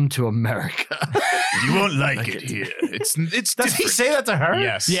 don't come to America. You won't like it here. It's Does different. he say that to her?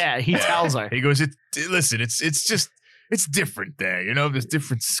 Yes. Yeah, he tells her. He goes, listen, it's different there. You know, there's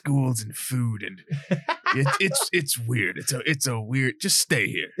different schools and food, and it's weird. It's a weird. Just stay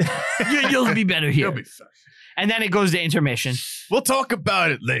here. You'll be better here. You'll be fine. And then it goes to intermission. We'll talk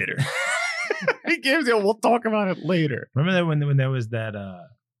about it later. He gives you. We'll talk about it later. Remember that when there was that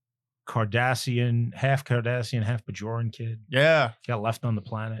Cardassian, half Bajoran kid? Yeah, Got left on the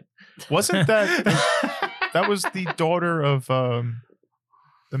planet. wasn't that that was the daughter of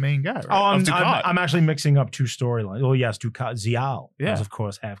the main guy? Right? Oh, Of Dukat. I'm actually mixing up two storylines. Oh yes, Dukat Zial Yeah. was of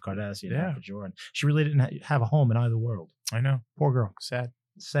course half Cardassian, Yeah. half Bajoran. She really didn't have a home in either world. I know. Poor girl. Sad.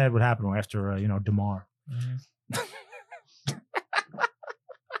 Sad what happened after Damar.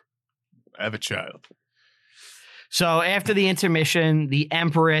 I have a child. So after the intermission, the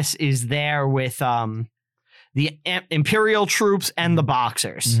Empress is there with the Imperial troops and the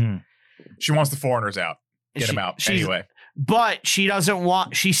Boxers. Mm-hmm. She wants the foreigners out. Get them out anyway. But she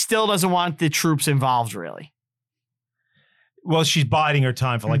still doesn't want the troops involved, really. Well, she's biding her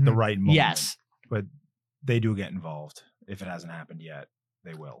time for like the right moment. Yes. But they do get involved. If it hasn't happened yet,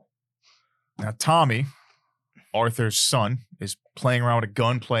 they will. Now, Tommy, Arthur's son, is playing around with a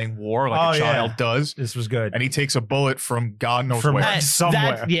gun, playing war like a child does. This was good. And he takes a bullet from God knows From where.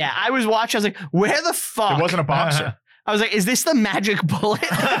 somewhere. I was watching. I was like, where the fuck? It wasn't a boxer. I was like, is this the magic bullet? Did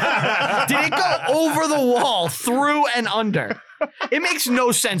it go over the wall, through and under? It makes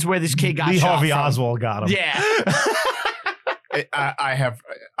no sense where this kid got Lee shot Harvey from. Oswald got him. Yeah.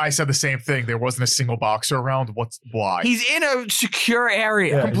 I said the same thing. There wasn't a single boxer around. Why? He's in a secure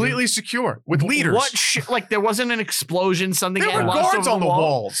area. Yeah. completely secure with leaders. Like there wasn't an explosion, something There had were lost guards over on the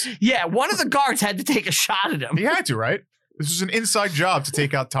walls. Yeah, one of the guards had to take a shot at him. He had to, right? This was an inside job to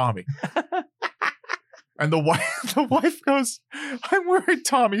take out Tommy. And the wife goes, I'm worried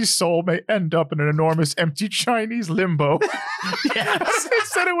Tommy's soul may end up in an enormous empty Chinese limbo. Yes. They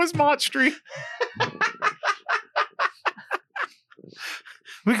said it was Mott Street.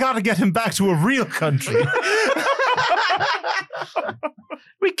 We got to get him back to a real country.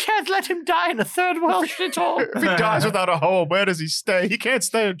 We can't let him die in a third world shithole. If he dies without a home, where does he stay? He can't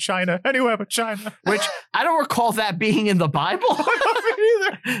stay in China. Anywhere but China. Which I don't recall that being in the Bible. I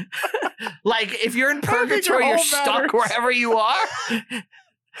don't either. Like if you're in don't think your purgatory, you're home stuck matters. wherever you are.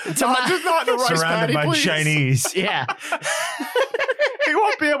 Just not in the rice Surrounded paddy, by please. Chinese. Yeah. He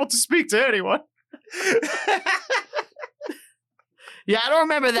won't be able to speak to anyone. Yeah, I don't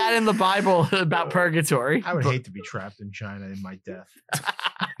remember that in the Bible about purgatory. I would hate to be trapped in China in my death.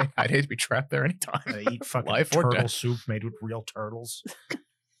 I'd hate to be trapped there anytime. I eat fucking Life or turtle death. soup made with real turtles.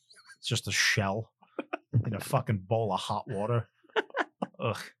 It's just a shell in a fucking bowl of hot water.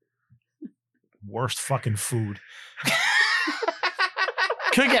 Ugh. Worst fucking food.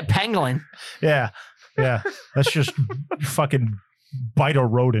 Could get pangolin. Yeah. Let's just fucking bite a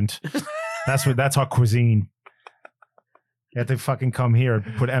rodent. That's our cuisine. You have to fucking come here,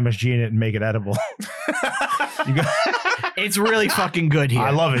 put MSG in it, and make it edible. It's really fucking good here.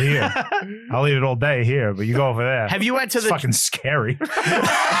 I love it here. I'll eat it all day here, but you go over there. Have you went to It's the fucking scary.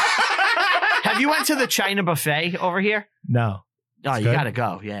 Have you went to the China buffet over here? No. Oh, you good? gotta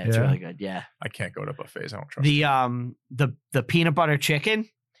go. Yeah, it's Yeah? really good. Yeah. I can't go to buffets. I don't trust them. The peanut butter chicken.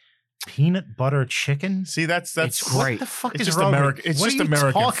 Peanut butter chicken? See, that's It's What great. the fuck It's is just wrong American. with- It's what just are you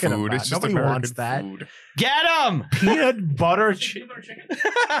American talking food. about? It's just Nobody American wants that. food. Get them. Peanut butter chicken?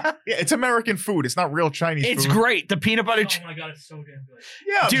 Yeah, it's American food. It's not real Chinese It's food. great. The peanut butter Oh chicken. my god, it's so damn good.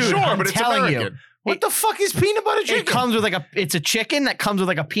 Yeah, Dude, sure, I'm but it's telling you. American. What the fuck is peanut butter chicken? It comes with it's a chicken that comes with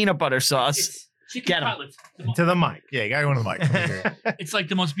like a peanut butter sauce. It's Chicken Get 'em. cutlets. To the mic. Yeah, you gotta go to the mic. Let me hear it. It's like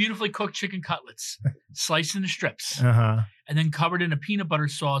the most beautifully cooked chicken cutlets, sliced into strips, Uh-huh. and then covered in a peanut butter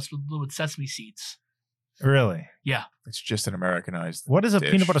sauce with sesame seeds. Really? It's just an Americanized. What is a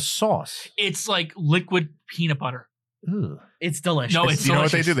dish. peanut butter sauce? It's like liquid peanut butter. Ooh. It's delicious. No, it's You know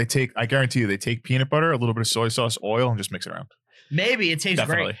what they delicious. do? I guarantee you, they take peanut butter, a little bit of soy sauce, oil, and just mix it around. Maybe it tastes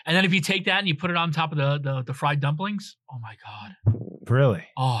Definitely. great. And then if you take that and you put it on top of the fried dumplings, oh my God. Really?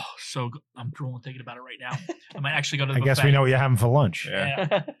 Oh, so good. I'm drooling thinking about it right now. I might actually go to the I guess buffet. we know what you're having for lunch. Yeah.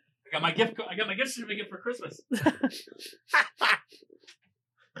 Yeah. I got my gift certificate for Christmas.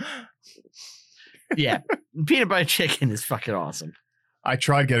 Yeah. Peanut butter chicken is fucking awesome. I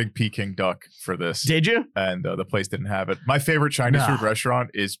tried getting Peking duck for this, Did you? and the place didn't have it. My favorite Chinese No. food restaurant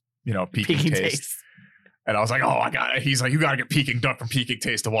is, Peking Peking Taste. taste. And I was like, oh, I got it. He's like, you got to get Peking duck from Peking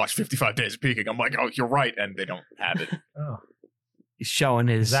Taste to watch 55 Days of Peking. I'm like, oh, you're right. And they don't have it. Oh. He's showing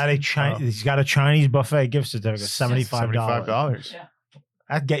his. Is that a Chinese? He's got a Chinese buffet gift certificate, $75. $75. Yeah.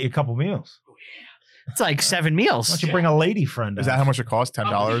 That'd get you a couple meals. It's like 7 meals. Why don't you bring a lady friend? Is that how much it costs?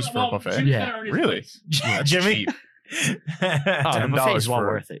 $10 for a buffet? Yeah. Really? That's Jimmy? cheap. Oh, the $10 buffet's well for-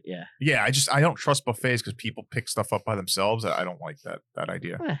 worth it. Yeah. Yeah, I don't trust buffets because people pick stuff up by themselves. I don't like that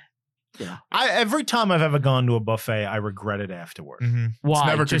idea. Every time I've ever gone to a buffet, I regret it afterward. Mm-hmm. Why?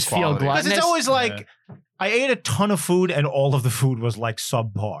 never good Just feel quality. gluttonous. Because it's always like I ate a ton of food and all of the food was like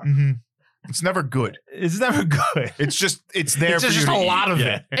subpar. Mm-hmm. It's never good. It's never good. It's there It's for just you a to lot eat. of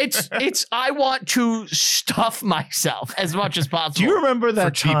Yeah. it. It's. I want to stuff myself as much as possible. Do you remember For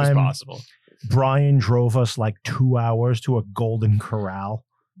that cheap as time possible. Brian drove us like 2 hours to a Golden Corral?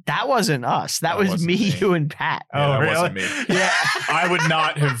 That wasn't us. That That was wasn't me, me. you, and Pat. Yeah, Oh, that really? wasn't me. Yeah. I would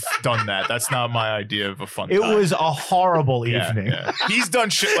not have done that. That's not my idea of a fun It time. was a horrible Yeah, evening. yeah. He's done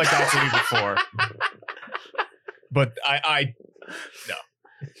shit like that to me before. But I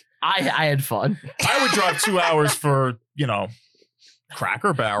I had fun. would drive 2 hours for,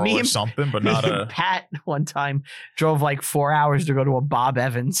 Cracker Barrel Me or and- something, but Me not and a Pat one time drove like 4 hours to go to a Bob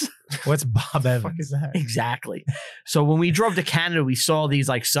Evans. What's Bob Evans? that? Exactly. So when we drove to Canada, we saw these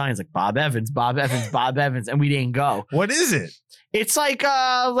like signs like Bob Evans, Bob Evans, Bob Evans, and we didn't go. What is it? It's like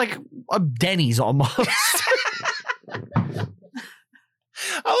a Denny's almost.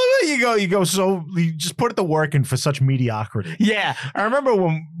 I love how you go so you just put the work in for such mediocrity. Yeah. I remember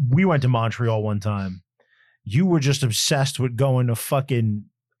when we went to Montreal one time, you were just obsessed with going to fucking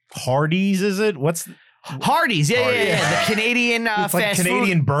Hardee's, is it? What's Hardee's. Yeah. Hardee's. The Canadian it's like fast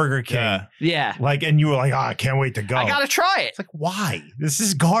Canadian food. Burger King. Yeah. Yeah. Like, and you were like, oh, I can't wait to go. I got to try it. It's like, why? This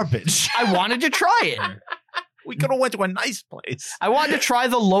is garbage. I wanted to try it. We could have went to a nice place. I wanted to try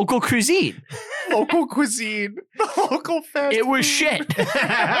the local cuisine. Local cuisine. Local fast It was food. shit. Well,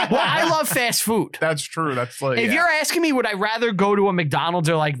 I love fast food. That's true. That's like If you're asking me, would I rather go to a McDonald's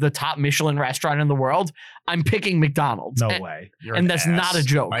or like the top Michelin restaurant in the world? I'm picking McDonald's. No And- way. You're and an that's ass. not a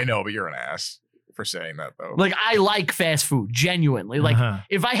joke. I know, but you're an ass for saying that though. Like I like fast food, genuinely. Like Uh-huh.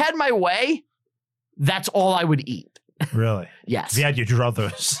 if I had my way, that's all I would eat. Really? Yes. If you had your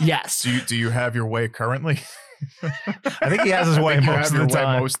druthers. Yes. do you have your way currently? I think he has his way I think you most have of the your way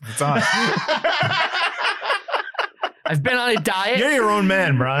time. most of the time. I've been on a diet. You're your own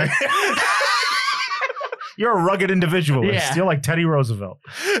man, Brian. You're a rugged individualist. Yeah. You're like Teddy Roosevelt.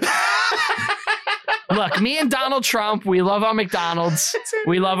 Look, me and Donald Trump, we love our McDonald's.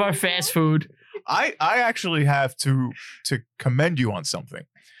 We love our fast food. I actually have to commend you on something.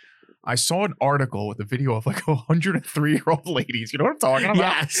 I saw an article with a video of like 103-year-old ladies. You know what I'm talking about?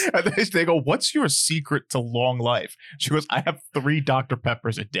 Yes. And they go, "What's your secret to long life?" She goes, "I have 3 Dr.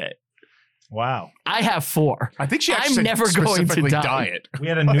 Peppers a day." Wow. I have 4. I think she I'm actually said never going to specifically die. diet. We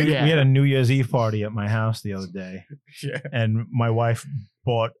had a Yeah. we had a New Year's Eve party at my house the other day, Yeah. and my wife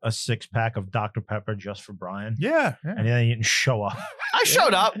bought a 6-pack of Dr. Pepper just for Brian, Yeah. and then he didn't show up. I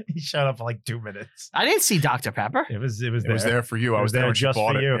showed up. He showed up for like 2 minutes. I didn't see Dr. Pepper. It was It was there for you. I It was was there there when she just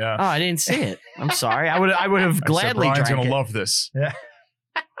bought for it. you. Yeah. Oh, I didn't see it. I'm sorry. I would have I said, gladly Brian's drank gonna it. love this.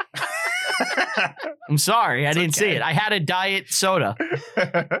 I'm sorry. I It's didn't see okay. it. I had a diet soda.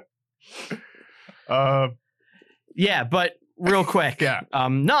 Yeah, but real quick. Yeah.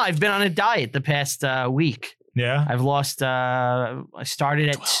 No, I've been on a diet the past week. Yeah. I've lost I started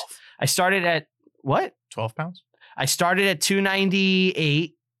at what? 12 pounds. I started at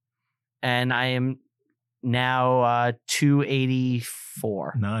 298 and I am now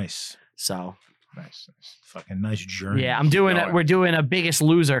 284. Nice. So, Nice. Fucking nice journey. yeah, I'm doing going. we're doing a biggest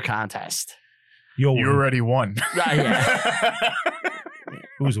loser contest. You'll You win. already won. Yeah.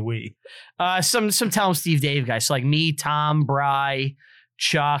 Who's we? Some Tell 'em Steve Dave guys. So like me, Tom, Bry,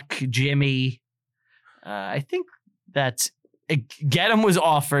 Chuck, Jimmy. I think that's Get him was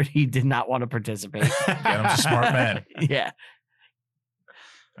offered. He did not want to participate. Get him's a smart man. Yeah.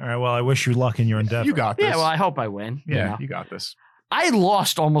 All right. Well, I wish you luck in your endeavor. You got this. Yeah, well, I hope I win. Yeah, You know? you got this. I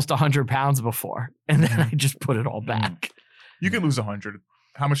lost almost 100 pounds before, and then I just put it all back. You can lose 100.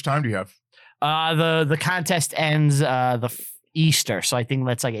 How much time do you have? The contest ends Easter, so I think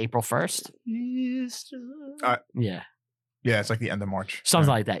that's like April 1st. Easter. Yeah. Yeah, it's like the end of March. Something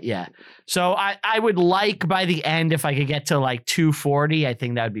like that, yeah. So I would like by the end, if I could get to like 240, I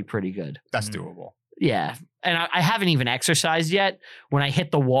think that would be pretty good. That's doable. Yeah. And I haven't even exercised yet. When I hit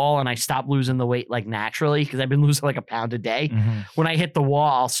the wall and I stop losing the weight like naturally, because I've been losing like a pound a day. Mhm. When I hit the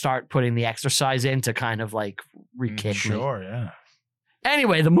wall, I'll start putting the exercise in to kind of like re-kick me. Sure, yeah.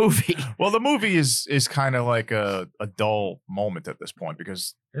 Anyway, the movie. Well, the movie is kind of like a dull moment at this point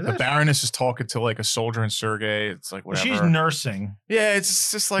because Is the it? Baroness is talking to like a soldier in Sergei. It's like whatever. She's nursing. Yeah,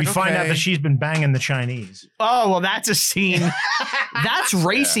 it's just like We find out okay. that she's been banging the Chinese. Oh, well, that's a scene. That's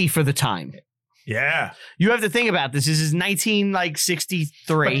racy for the time. Yeah. You have to think about this. This is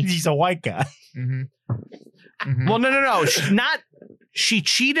 1963. He's a white guy. Mhm. Mhm. Well, no. She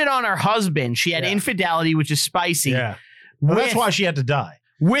cheated on her husband. She had Yeah. infidelity, which is spicy. Yeah. Well, that's with- why she had to die.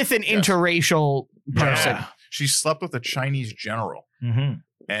 With an Yes. interracial person. Yeah. She slept with a Chinese general, Mm-hmm.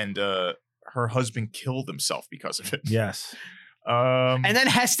 and her husband killed himself because of it. Yes. And then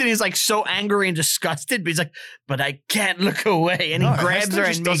Heston is like so angry and disgusted, but he's like, but I can't look away. And he No, grabs Heston her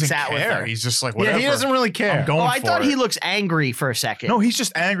just and makes doesn't out with care. her. He's just like Yeah, whatever. he doesn't really I'm care. going Oh, I for thought it. he looks angry for a second. No, he's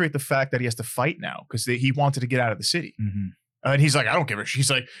just angry at the fact that he has to fight now because he wanted to get out of the city. Mm-hmm. And he's like, I don't give a.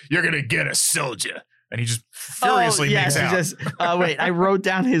 She's like, you're gonna get a soldier, and he just furiously makes he out. just, wait, I wrote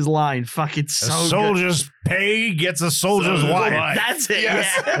down his line. Fuck, it's A so good. soldier's pay gets a soldier's Soldier's wife. wife. That's it.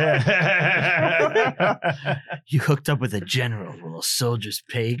 Yes. Yeah. You hooked up with a general. Well, a soldier's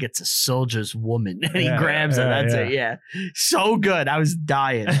pay gets a soldier's woman. And he Yeah, grabs her. yeah, That's yeah. it. Yeah. So good. I was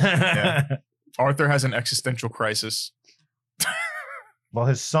dying. Arthur has an existential crisis Well,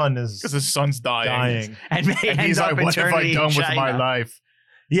 his son is because his son's dying. And, And he's like, "What have I done with my life?"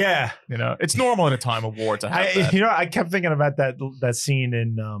 Yeah. You know, it's normal at a time of war to have that. I kept thinking about that scene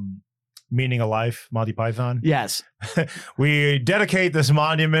in Meaning of Life, Monty Python. Yes. We dedicate this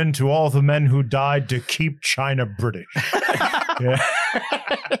monument to all the men who died to keep China British. Yeah.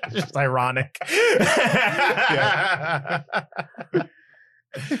 Just ironic.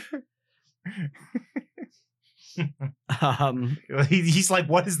 He's like,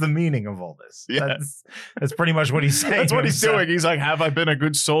 what is the meaning of all this? Yeah. That's pretty much what he's saying. That's what he's himself. doing. He's like, have I been a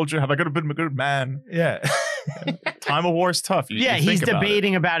good soldier? Have I been a good man? Yeah. Time of war is tough. You Yeah, think he's about it.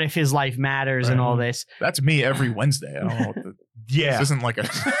 debating about if his life matters and all this. That's me every Wednesday. I don't know what the, Yeah. this isn't like a.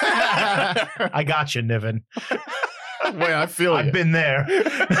 I got you, Niven. Wait, I feel I've you. been there.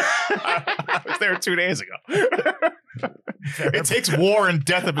 I was there 2 days ago. It takes war and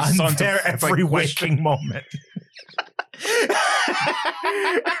death of his I'm son there to every question. waking moment.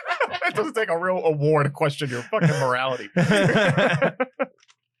 It doesn't take a war to question your fucking morality.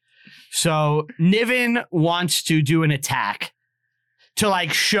 So Niven wants to do an attack to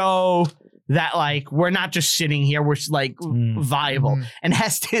like show that like we're not just sitting here, we're like viable. Mhm. And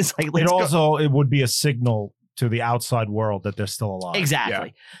Heston is like, let's It would be a signal to the outside world that they're still alive.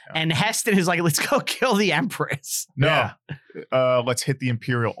 Exactly. Yeah. And Heston is like, let's go kill the Empress. No, Yeah. let's hit the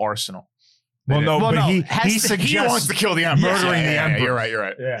Imperial Arsenal. Well, no, Well, but no, he Heston- he suggests He wants to kill the Emperor. murdering the Emperor. You're right. You're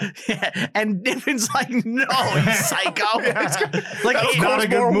right. Yeah. And Niven's like, no, you psycho. Like, That's if, not a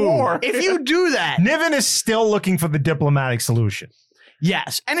good more move. war. if you do that, Niven is still looking for the diplomatic solution.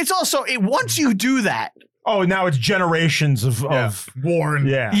 yes. And it's also, once you do that, Oh, now it's generations of War and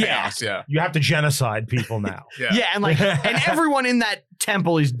yeah. chaos. Yeah. You have to genocide people now. yeah, and like, and everyone in that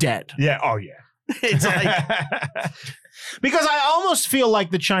temple is dead. Yeah. Oh, yeah. It's like, Because I almost feel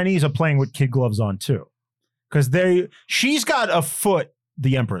like the Chinese are playing with kid gloves on too, because she's got a foot,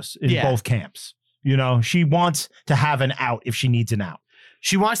 the Empress, in Yeah. both camps. You know, she wants to have an out if she needs an out.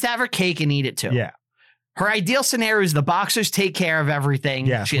 she wants to have her cake and eat it too. Yeah. Her ideal scenario is the boxers take care of everything.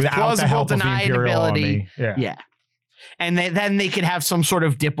 Yes. She has without the plausible help of the Imperial deniability. Army. Yeah. Yeah. And then they could have some sort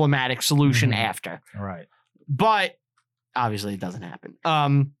of diplomatic solution Mhm. after. All right. But obviously it doesn't happen.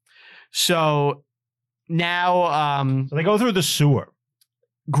 So now So they go through the sewer,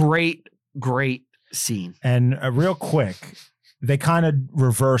 great scene. and real quick, they kind of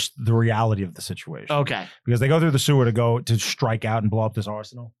reversed the reality of the situation. Okay. Because they go through the sewer to strike out and blow up this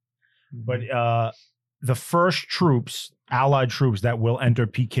arsenal. But the first troops, Allied troops that will enter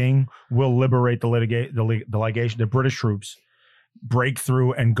Peking, will liberate the legation. The British troops break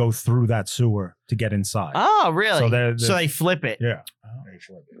through and go through that sewer to get inside. Oh, really? So they're- So they flip it. Yeah.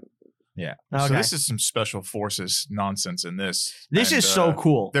 Yeah. Okay. So this is some special forces nonsense in this. This And, is so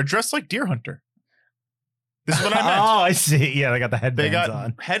cool. They're dressed like deer hunter. This is what I meant. Oh, I see. Yeah, they got the headbands They got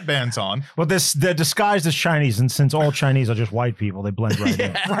on. headbands on. Well, they're disguised as Chinese, and since all Chinese are just white people, they blend right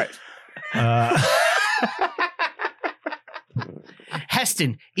in. Right.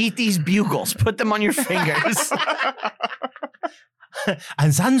 Heston, eat these bugles. Put them on your fingers.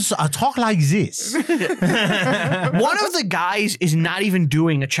 And then I talk like this. One of the guys is not even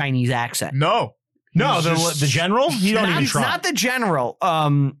doing a Chinese accent. No. No, He's just- the general? He don't even try. Not the general.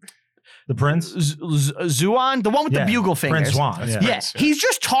 The prince? Zuan, the one with the bugle fingers. Prince Juan. That's Yeah. right. Yeah, Prince, yeah. he's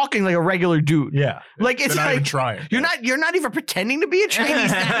just talking like a regular dude. Yeah. Like it's They're not even like trying. you're not even pretending to be a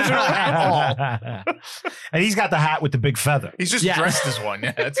Chinese national at all. And he's got the hat with the big feather. He's just Yeah. dressed as one.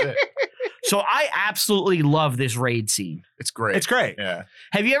 Yeah, that's it. So I absolutely love this raid scene. It's great. It's great. Yeah.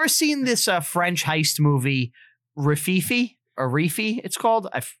 Have you ever seen this French heist movie, Rififi or Rifi? It's called.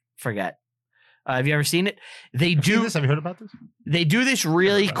 I forget. Have you ever seen it? They Have you do seen this? Have you heard about this? They do this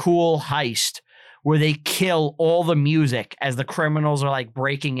really cool heist where they kill all the music as the criminals are like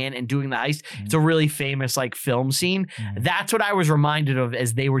breaking in and doing the heist. It's a really famous like film scene. That's what I was reminded of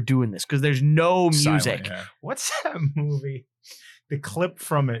as they were doing this because there's no music. Silent, yeah. What's that movie? The clip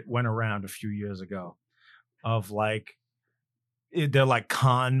from it went around a few years ago of like, they're like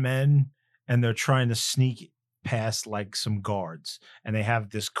con men and they're trying to sneak past like some guards and they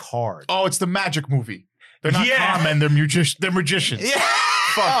have this card. Oh, it's the magic movie. They're not Yeah. con men. They're magicians. Yeah.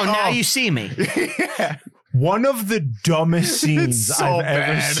 Oh, now you see me. Yeah. One of the dumbest scenes It's so I've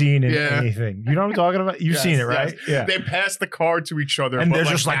ever bad. seen in Yeah. anything. You know what I'm talking about? You've Yes, seen it, right? yes. Yeah. They pass the card to each other, And but they're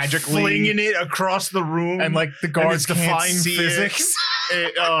just like magically flinging it across the room. and like the guards it's can't defying see physics.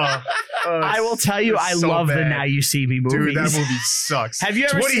 I will tell you, I so love the bad. Now You See Me movies. Dude, that movie sucks. Have you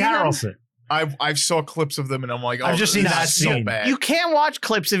It's ever Woody seen them? Harrelson. I've saw clips of them and I'm like, oh, I've just seen this that is so scene. bad. You can't watch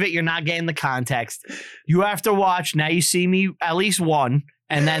clips of it. You're not getting the context. You have to watch Now You See Me at least one,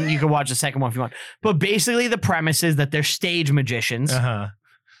 and then you can watch the second one if you want. But basically, the premise is that they're stage magicians Uh-huh.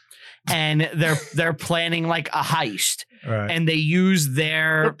 and they're planning like a heist, Right. and they use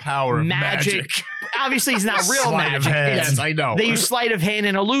their the power of magic. magic. Obviously, it's not real Sleight of magic. hand. It's- Yes, I know. They use sleight of hand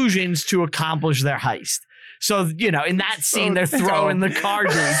and illusions to accomplish their heist. So, you know, in that scene, they're throwing the card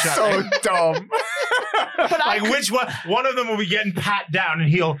to each other. so dumb. But Like which one? One of them will be getting pat down,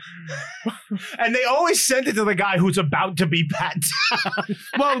 and and they always send it to the guy who's about to be pat down,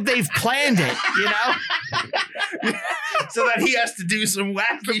 well, they've planned it, you know? so that he has to do some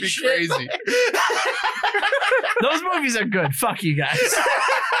That'd wacky be shit. crazy. Those movies are good. Fuck you guys.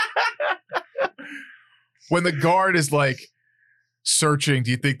 When the guard is like searching,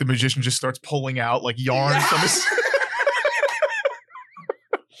 do you think the magician just starts pulling out like yarn from his?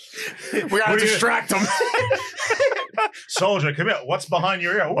 We gotta distract him. Soldier, come here. What's behind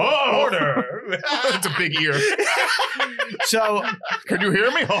your ear? Oh, order. It's a big ear. So, Can you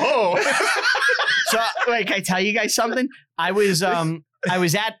hear me? Oh. wait, can I tell you guys something? I was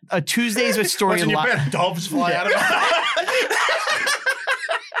at a Tuesdays with Story What's in your Live. bed? Doves fly out of it.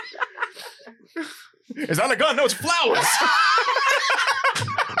 Is that a gun? No, it's flowers.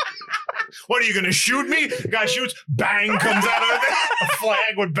 What are you gonna shoot me? The guy shoots, bang comes out of it. A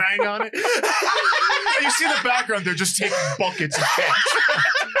flag with bang on it. And you see the background, they're just taking buckets of cash.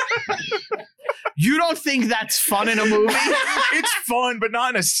 You don't think that's fun in a movie? It's fun, but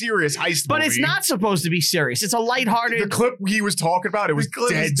not in a serious heist But movie. it's not supposed to be serious. It's a The lighthearted, clip he was talking about, it was clip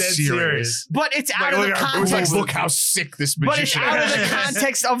dead, is dead serious. serious. but it's out Like, of the look at our It was like, context. look how sick this But it's magician out of the is.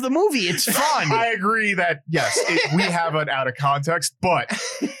 context of the movie. It's fun. I agree that, yes, we have it out of context, but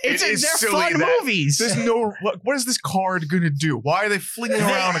It's it is they're silly fun that movies. there's no, what is this card going to do? Why are they flinging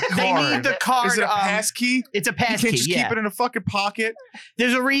around a card? They need the card. Is it a pass key? It's a You pass can't key. just Yeah. keep it in a fucking pocket?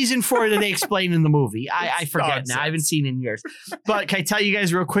 There's a reason for it that they explain in the movie. I It's forget now. nonsense. I haven't seen it in years. But can I tell you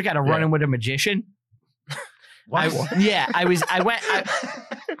guys real quick? I had a run in with a magician. I went.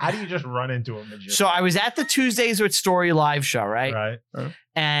 How do you just run into a magician? So I was at the Tuesdays with Story live show, right? Right.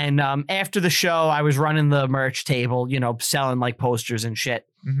 And after the show, I was running the merch table, you know, selling like posters and shit.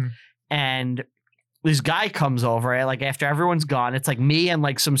 Mm-hmm. And this guy comes over, like after everyone's gone, it's like me and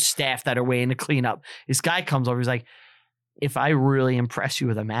like some staff that are waiting to clean up. This guy comes over, he's like, if I really impress you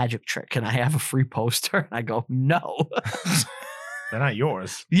with a magic trick, can I have a free poster? And I go, no. They're not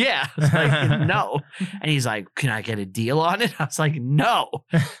yours. Yeah. I was like, no. And he's like, can I get a deal on it? I was like, no.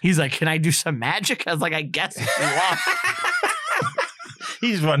 He's like, can I do some magic? I was like, I guess if you want.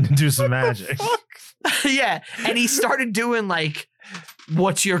 He's wanting to do some magic. Yeah. And he started doing like,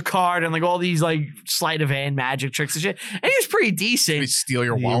 what's your card? And like all these like sleight of hand magic tricks and shit. And he was pretty They decent. steal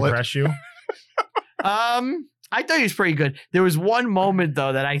your Did he wallet. impress you? I thought he was pretty good. There was one moment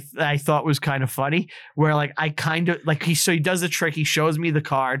though that I thought was kind of funny, where like I kind of like he does the trick. He shows me the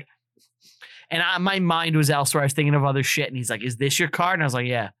card, and my mind was elsewhere. I was thinking of other shit, and he's like, "Is this your card?" And I was like,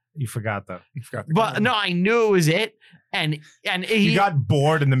 "Yeah." You forgot though. You forgot the But card. no, I knew it was it, and He got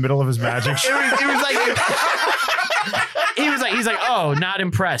bored in the middle of his magic. it was like he's like, oh, not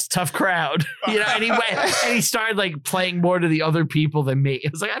impressed, tough crowd, you know. And he went and he started like playing more to the other people than me.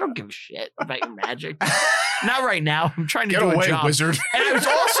 It was like, I don't give a shit about your magic. Not right now. I'm trying to Get do away, a job. wizard. And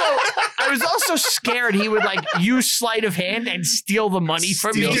I was also scared he would like use sleight of hand and steal the money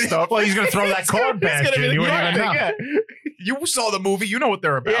from Steal me. stuff. Well, he's gonna throw that card back It's gonna in. be You the wouldn't even know. yeah. You saw the movie. You know what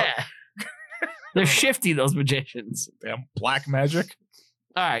they're about. Yeah, they're shifty, those magicians. Damn black magic.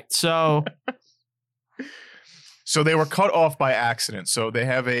 All right, so So they were cut off by accident. So they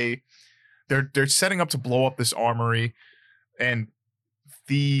have they're setting up to blow up this armory, and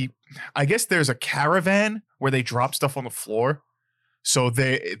I guess there's a caravan where they drop stuff on the floor. So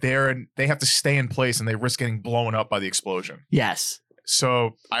they have to stay in place, and they risk getting blown up by the explosion. yes.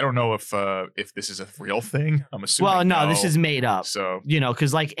 So I don't know if this is a real thing. I'm assuming. Well, no, this is made up. So You know,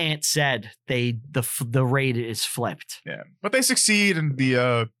 because like Ant said, the raid is flipped. yeah, but they succeed, and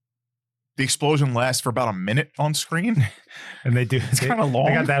the explosion lasts for about a minute on screen. And they do. It's kind of long.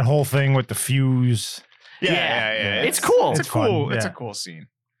 They got that whole thing with the fuse. Yeah. It's cool. It's a It's fun, cool. It's a yeah. cool scene.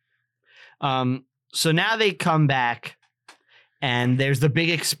 So now they come back, and there's the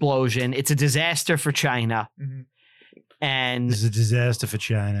big explosion. It's a disaster for China, Mhm. and This is a disaster for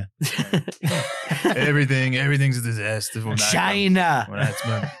China. Everything's a disaster. When China.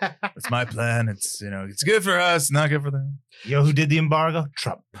 That's my plan. It's it's good for us, not good for them. You know who did the embargo?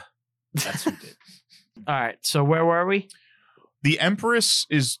 Trump. That's who did. All right. So where were we? The Empress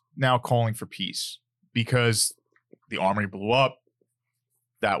is now calling for peace because the armory blew up.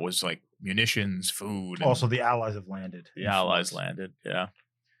 That was like munitions, food. And Also, the Allies have landed. the Allies landed. Yeah.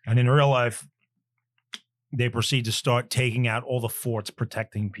 And in real life, they proceed to start taking out all the forts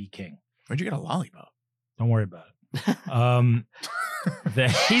protecting Peking. Where'd you get a lollipop? Don't worry about it. They,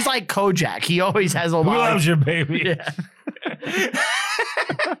 He's like Kojak. He always has a who lot. loves you, baby? Yeah.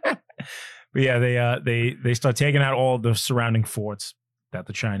 But yeah, they start taking out all the surrounding forts that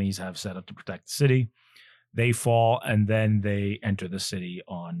the Chinese have set up to protect the city. They fall, and then they enter the city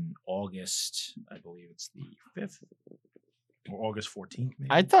on August, I believe it's the 5th or August 14th. Maybe.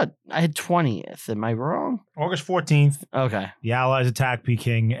 I thought I had 20th. Am I wrong? August 14th, Okay. the Allies attack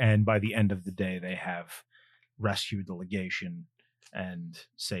Peking, and by the end of the day, they have rescued the legation and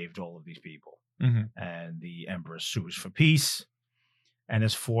saved all of these people. Mhm. And the Empress sues for peace and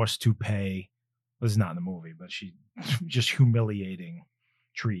is forced to pay. This is not in the movie, but she just humiliating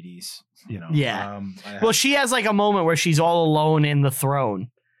treaties. Yeah. Well, she has like a moment where she's all alone in the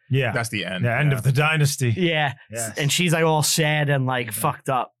throne. yeah, That's the end. the end of the dynasty. Yeah. Yes. And she's like all sad and like Mhm. fucked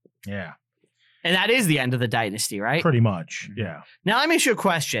up. Yeah, And that is the end of the dynasty, right? pretty much. Yeah, Now, let me ask you a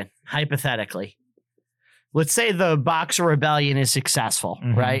question, hypothetically. Let's say the Boxer Rebellion is successful,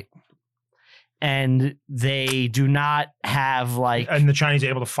 Mhm. right? And they do not have like and the Chinese are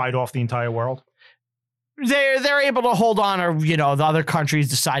able to fight off the entire world. they're able to hold on, or the other countries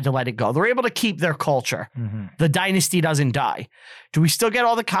decide to let it go. They're able to keep their culture. Mm-hmm. The dynasty doesn't die. Do we still get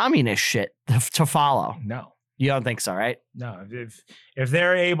all the communist shit to follow? No. You don't think so, right? No, if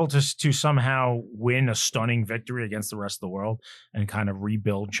they're able to somehow win a stunning victory against the rest of the world and kind of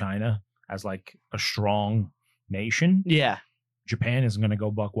rebuild China as like a strong nation, Yeah. Japan isn't going to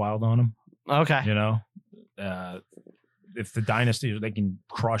go buck wild on them. Okay. If the dynasty, they can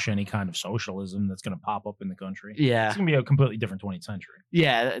crush any kind of socialism that's going to pop up in the country. Yeah. It's going to be a completely different 20th century.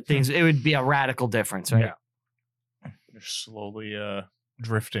 Yeah. Things. It would be a radical difference, right? Yeah. They're slowly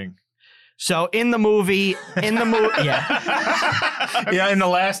drifting. So in the movie, yeah. Yeah, in the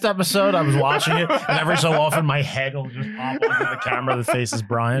last episode, I was watching it, and every so often my head will just pop onto the camera that faces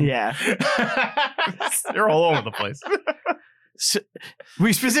Brian. Yeah. They're all over the place. So,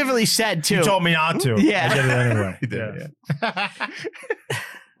 we specifically said too. You told me not to. Yeah. I did it anyway. He did, yeah.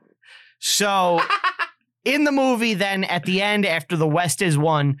 So in the movie, then at the end, after the West is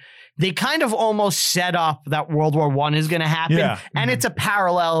won, they kind of almost set up that World War I is going to happen. Yeah. And it's a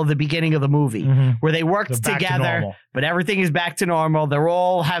parallel of the beginning of the movie where they worked They're back to together, normal. but everything is back to normal. They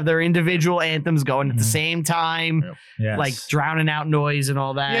all have their individual anthems going at the Mhm. same time, Yes. like drowning out noise and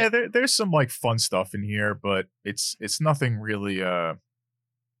all that. Yeah, there's some like fun stuff in here, but it's nothing really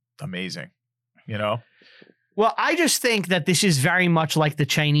amazing, Well, I just think that this is very much like the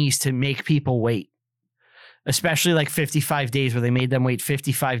Chinese to make people wait. Especially like 55 days where they made them wait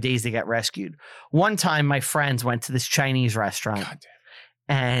 55 days to get rescued. One time my friends went to this Chinese restaurant God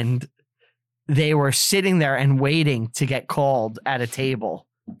and they were sitting there and waiting to get called at a table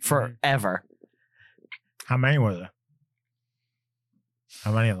forever. How many were there?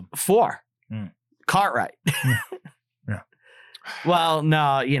 How many of them? 4. Cartwright. Yeah. Well,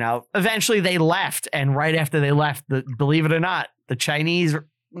 no, eventually they left, and right after they left, believe it or not, the Chinese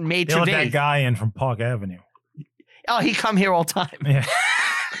made They let be. that guy in from Park Avenue. Oh, he come here all time. Yeah.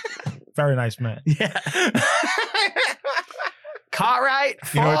 Very nice man. Yeah. Cartwright.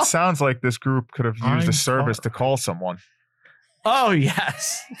 It sounds like this group could have used a service to Cartwright. call someone. Oh,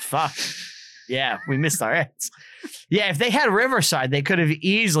 yes. Fuck. Yeah, we missed our hits. Yeah, if they had Riverside, they could have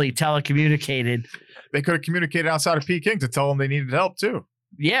easily telecommunicated. They could have communicated outside of Peking to tell them they needed help too.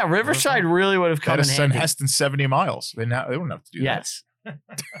 Yeah, Riverside really would have They come had to in send handy. Heston 70 miles. They wouldn't have to do that. Yes.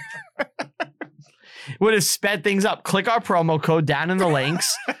 Would have sped things up. Click our promo code down in the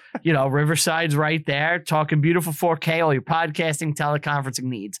links. Riverside's right there. Talking beautiful 4K, all your podcasting, teleconferencing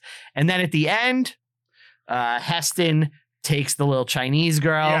needs. And then at the end, Heston takes the little Chinese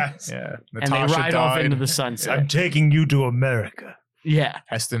girl. Yes. Yeah. And they ride off into the sunset. I'm taking you to America. Yeah.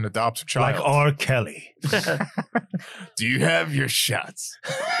 Heston adopts a child. Like R. Kelly. Do you have your shots?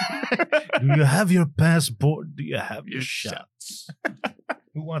 Do you have your passport? Do you have your shots?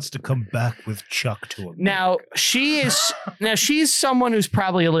 Who wants to come back with Chuck to America? Now she's someone who's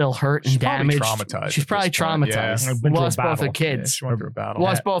probably a little hurt and She's probably damaged. traumatized She's at probably this point, yeah. traumatized. I've been through a Lost both her battle. Yeah, kids. she went through a battle.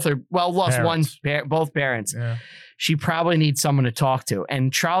 Lost both Parents. both parents. Yeah. She probably needs someone to talk to.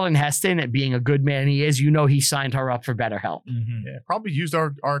 And Charlton Heston, being a good man he is, he signed her up for BetterHelp. Mhm. Yeah, probably used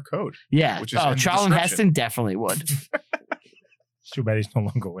our code. Yeah. Which is in the Charlton description. Heston definitely would. It's too bad he's no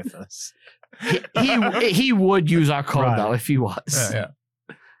longer with us. he would use our code Right. though if he was. Yeah.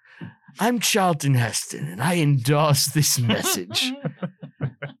 I'm Charlton Heston and I endorse this message.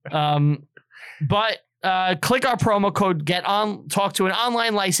 But click our promo code, talk to an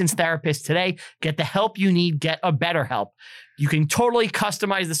online licensed therapist today, get the help you need, get a BetterHelp. You can totally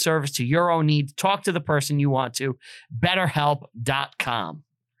customize the service to your own needs. Talk to the person you want to. BetterHelp.com.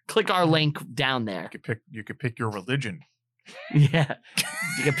 Click our link down there. You could pick your religion. Yeah.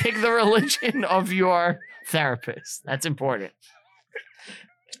 You can pick the religion of your therapist. That's important.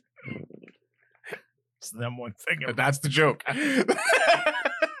 It's them one thing. But that's the joke.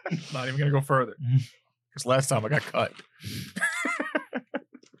 Not even gonna go further. Because last time I got cut.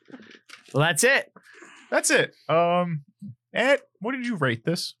 Well, that's it. That's it. Ed, what did you rate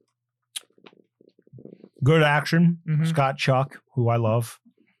this? Good action. Mhm. Scott Chuck, who I love.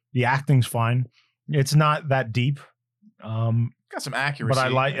 The acting's fine. It's not that deep. Got some accuracy. But I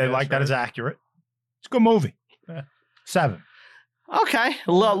like Yes, that right. it's accurate. It's a good movie. Yeah. 7. Okay.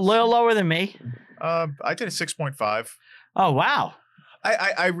 A little lower than me. I did a 6.5. Oh, wow.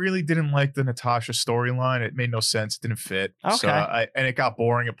 I really didn't like the Natasha storyline. It made no sense. It didn't fit. Okay. So and it got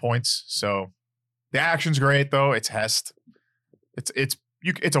boring at points. So the action's great though. It's Hest. It's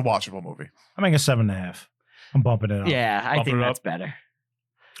a watchable movie. I'm making a 7.5. I'm bumping it up. Yeah, I Bumping think it that's up. better.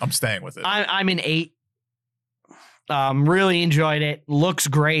 I'm staying with it. I'm an 8. Really enjoyed it. Looks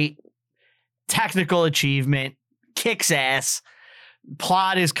great. Technical achievement. Kicks ass.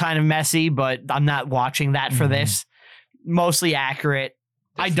 Plot is kind of messy, but I'm not watching that for Mhm. this. Mostly accurate.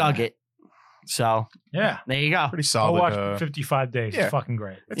 I dug it. So Yeah. there you go. Pretty I'll solid. watch 55 days. yeah. It's fucking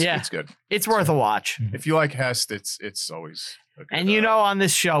great. Yeah. It's good. It's worth a watch. If you like Hest, it's always a good, And on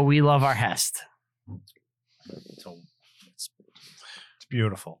this show, we love our Hest. It's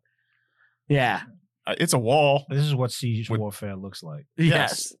beautiful. Yeah. it's a wall. This is what siege With- warfare looks like.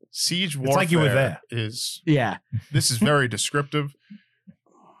 Yes. Siege It's warfare like you were there. is Yeah. this is very descriptive.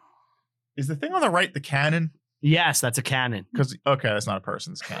 Is the thing on the right the cannon? Yes, that's a cannon. Because okay, that's not a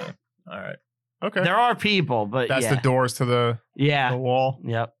person's cannon. All right. Okay. There are people, but That's yeah. the doors to the Yeah. wall.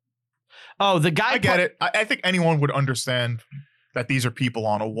 Yep. Oh, the guy. I get it. I think anyone would understand that these are people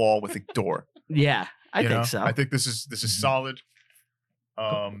on a wall with a door. Yeah, I you think know? so. I think this is solid.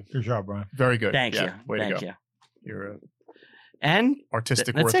 Good job, Brian. Very good. Thank Yeah, you. Way Thank to go. you. You're a And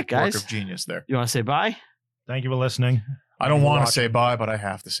artistic That's work, it, guys. work of genius there. you want to say bye? Thank you for listening. I don't Thank you for want to say watching. bye, but I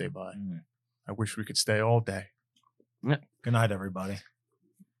have to say bye. Mm. I wish we could stay all day Good night, everybody.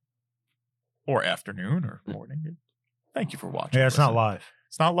 or afternoon or morning. Thank you for watching. Yeah, it's not Listen. live.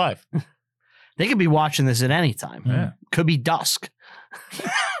 It's not live. They could be watching this at any time. Yeah. Could be dusk.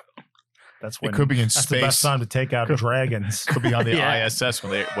 That's when It could be in that's the space. best time to take out Could- dragons. Could be on the Yeah. ISS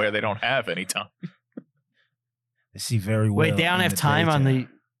where they don't have any time. They see very well. Wait, they don't in have the time on daytime.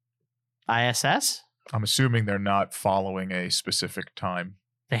 the ISS? I'm assuming they're not following a specific time.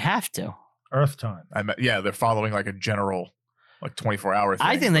 They have to. Earth time. Yeah, they're following like a general, like 24-hour thing.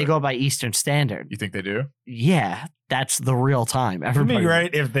 I think they but go by Eastern Standard. You think they do? Yeah, that's the real time. It'd be Everybody.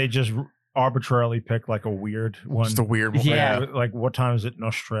 great if they just arbitrarily pick like a weird one. Just a weird one. Yeah. Like what time is it in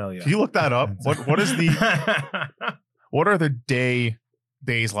Australia? Can you look that up? What is the what are the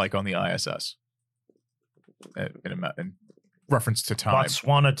days like on the ISS? In reference to time.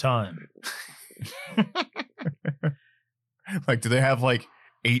 Botswana time. Like, do they have like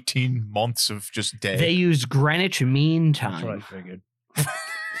 18 months of just day? They used Greenwich Mean That's what I Time. figured.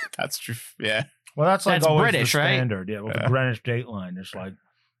 That's true. Yeah. Well, that's like That's always British, the right? standard. Yeah, with the Greenwich Dateline, it's like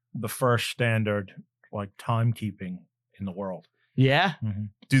the first standard like timekeeping in the world. Yeah.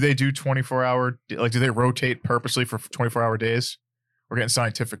 Do they do 24-hour? Like, do they rotate purposely for 24-hour days? We're getting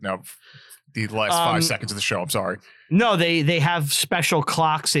scientific now. The last 5 seconds of the show. I'm sorry. No, they have special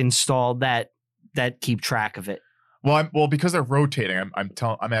clocks installed that keep track of it. Well, because they're rotating,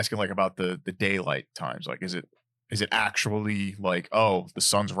 I'm asking like about the daylight times. Like, is it actually like, oh, the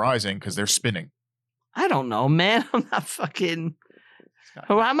sun's rising because they're spinning? I don't know, man. I'm not fucking.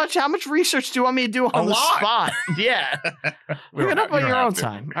 How much research do you want me to do on the lot. spot? Yeah. Look it up on your own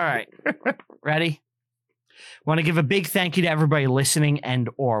time. All right. Ready? Want to give a big thank you to everybody listening and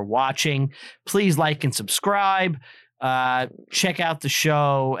or watching. Please like and subscribe. Check out the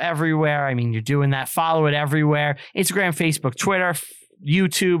show everywhere. I mean, you're doing that. Follow it everywhere. Instagram, Facebook, Twitter,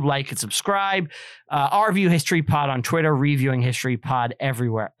 YouTube. Like and subscribe. Review History Pod on Twitter. Reviewing History Pod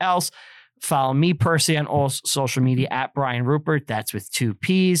everywhere else. Follow me personally on all social media at Brian Rupert. That's with 2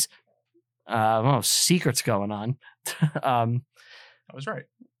 P's. Secrets going on. I was right.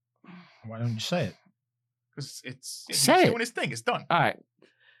 Why don't you say it? Because he's Say it. doing his thing. It's done. All right.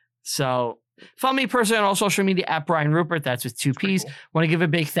 So follow me personally on all social media at Brian Rupert. That's with 2 P's. Cool. Want to give a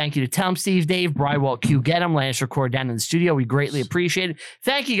big thank you to Tom, Steve, Dave, Brywalt, Q, Get 'em, Lannister Cord down in the studio. We greatly appreciate it.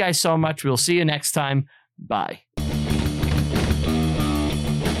 Thank you guys so much. We'll see you next time. Bye.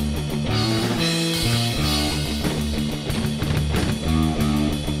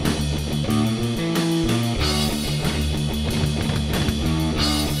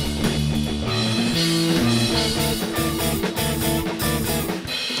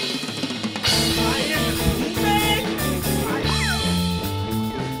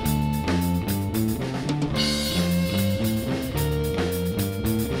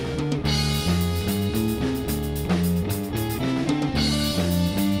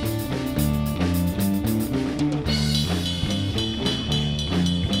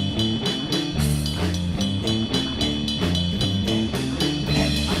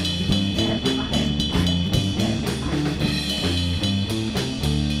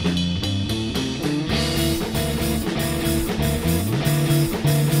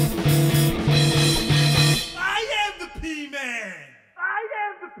 I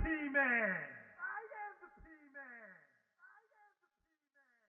am the P-Man!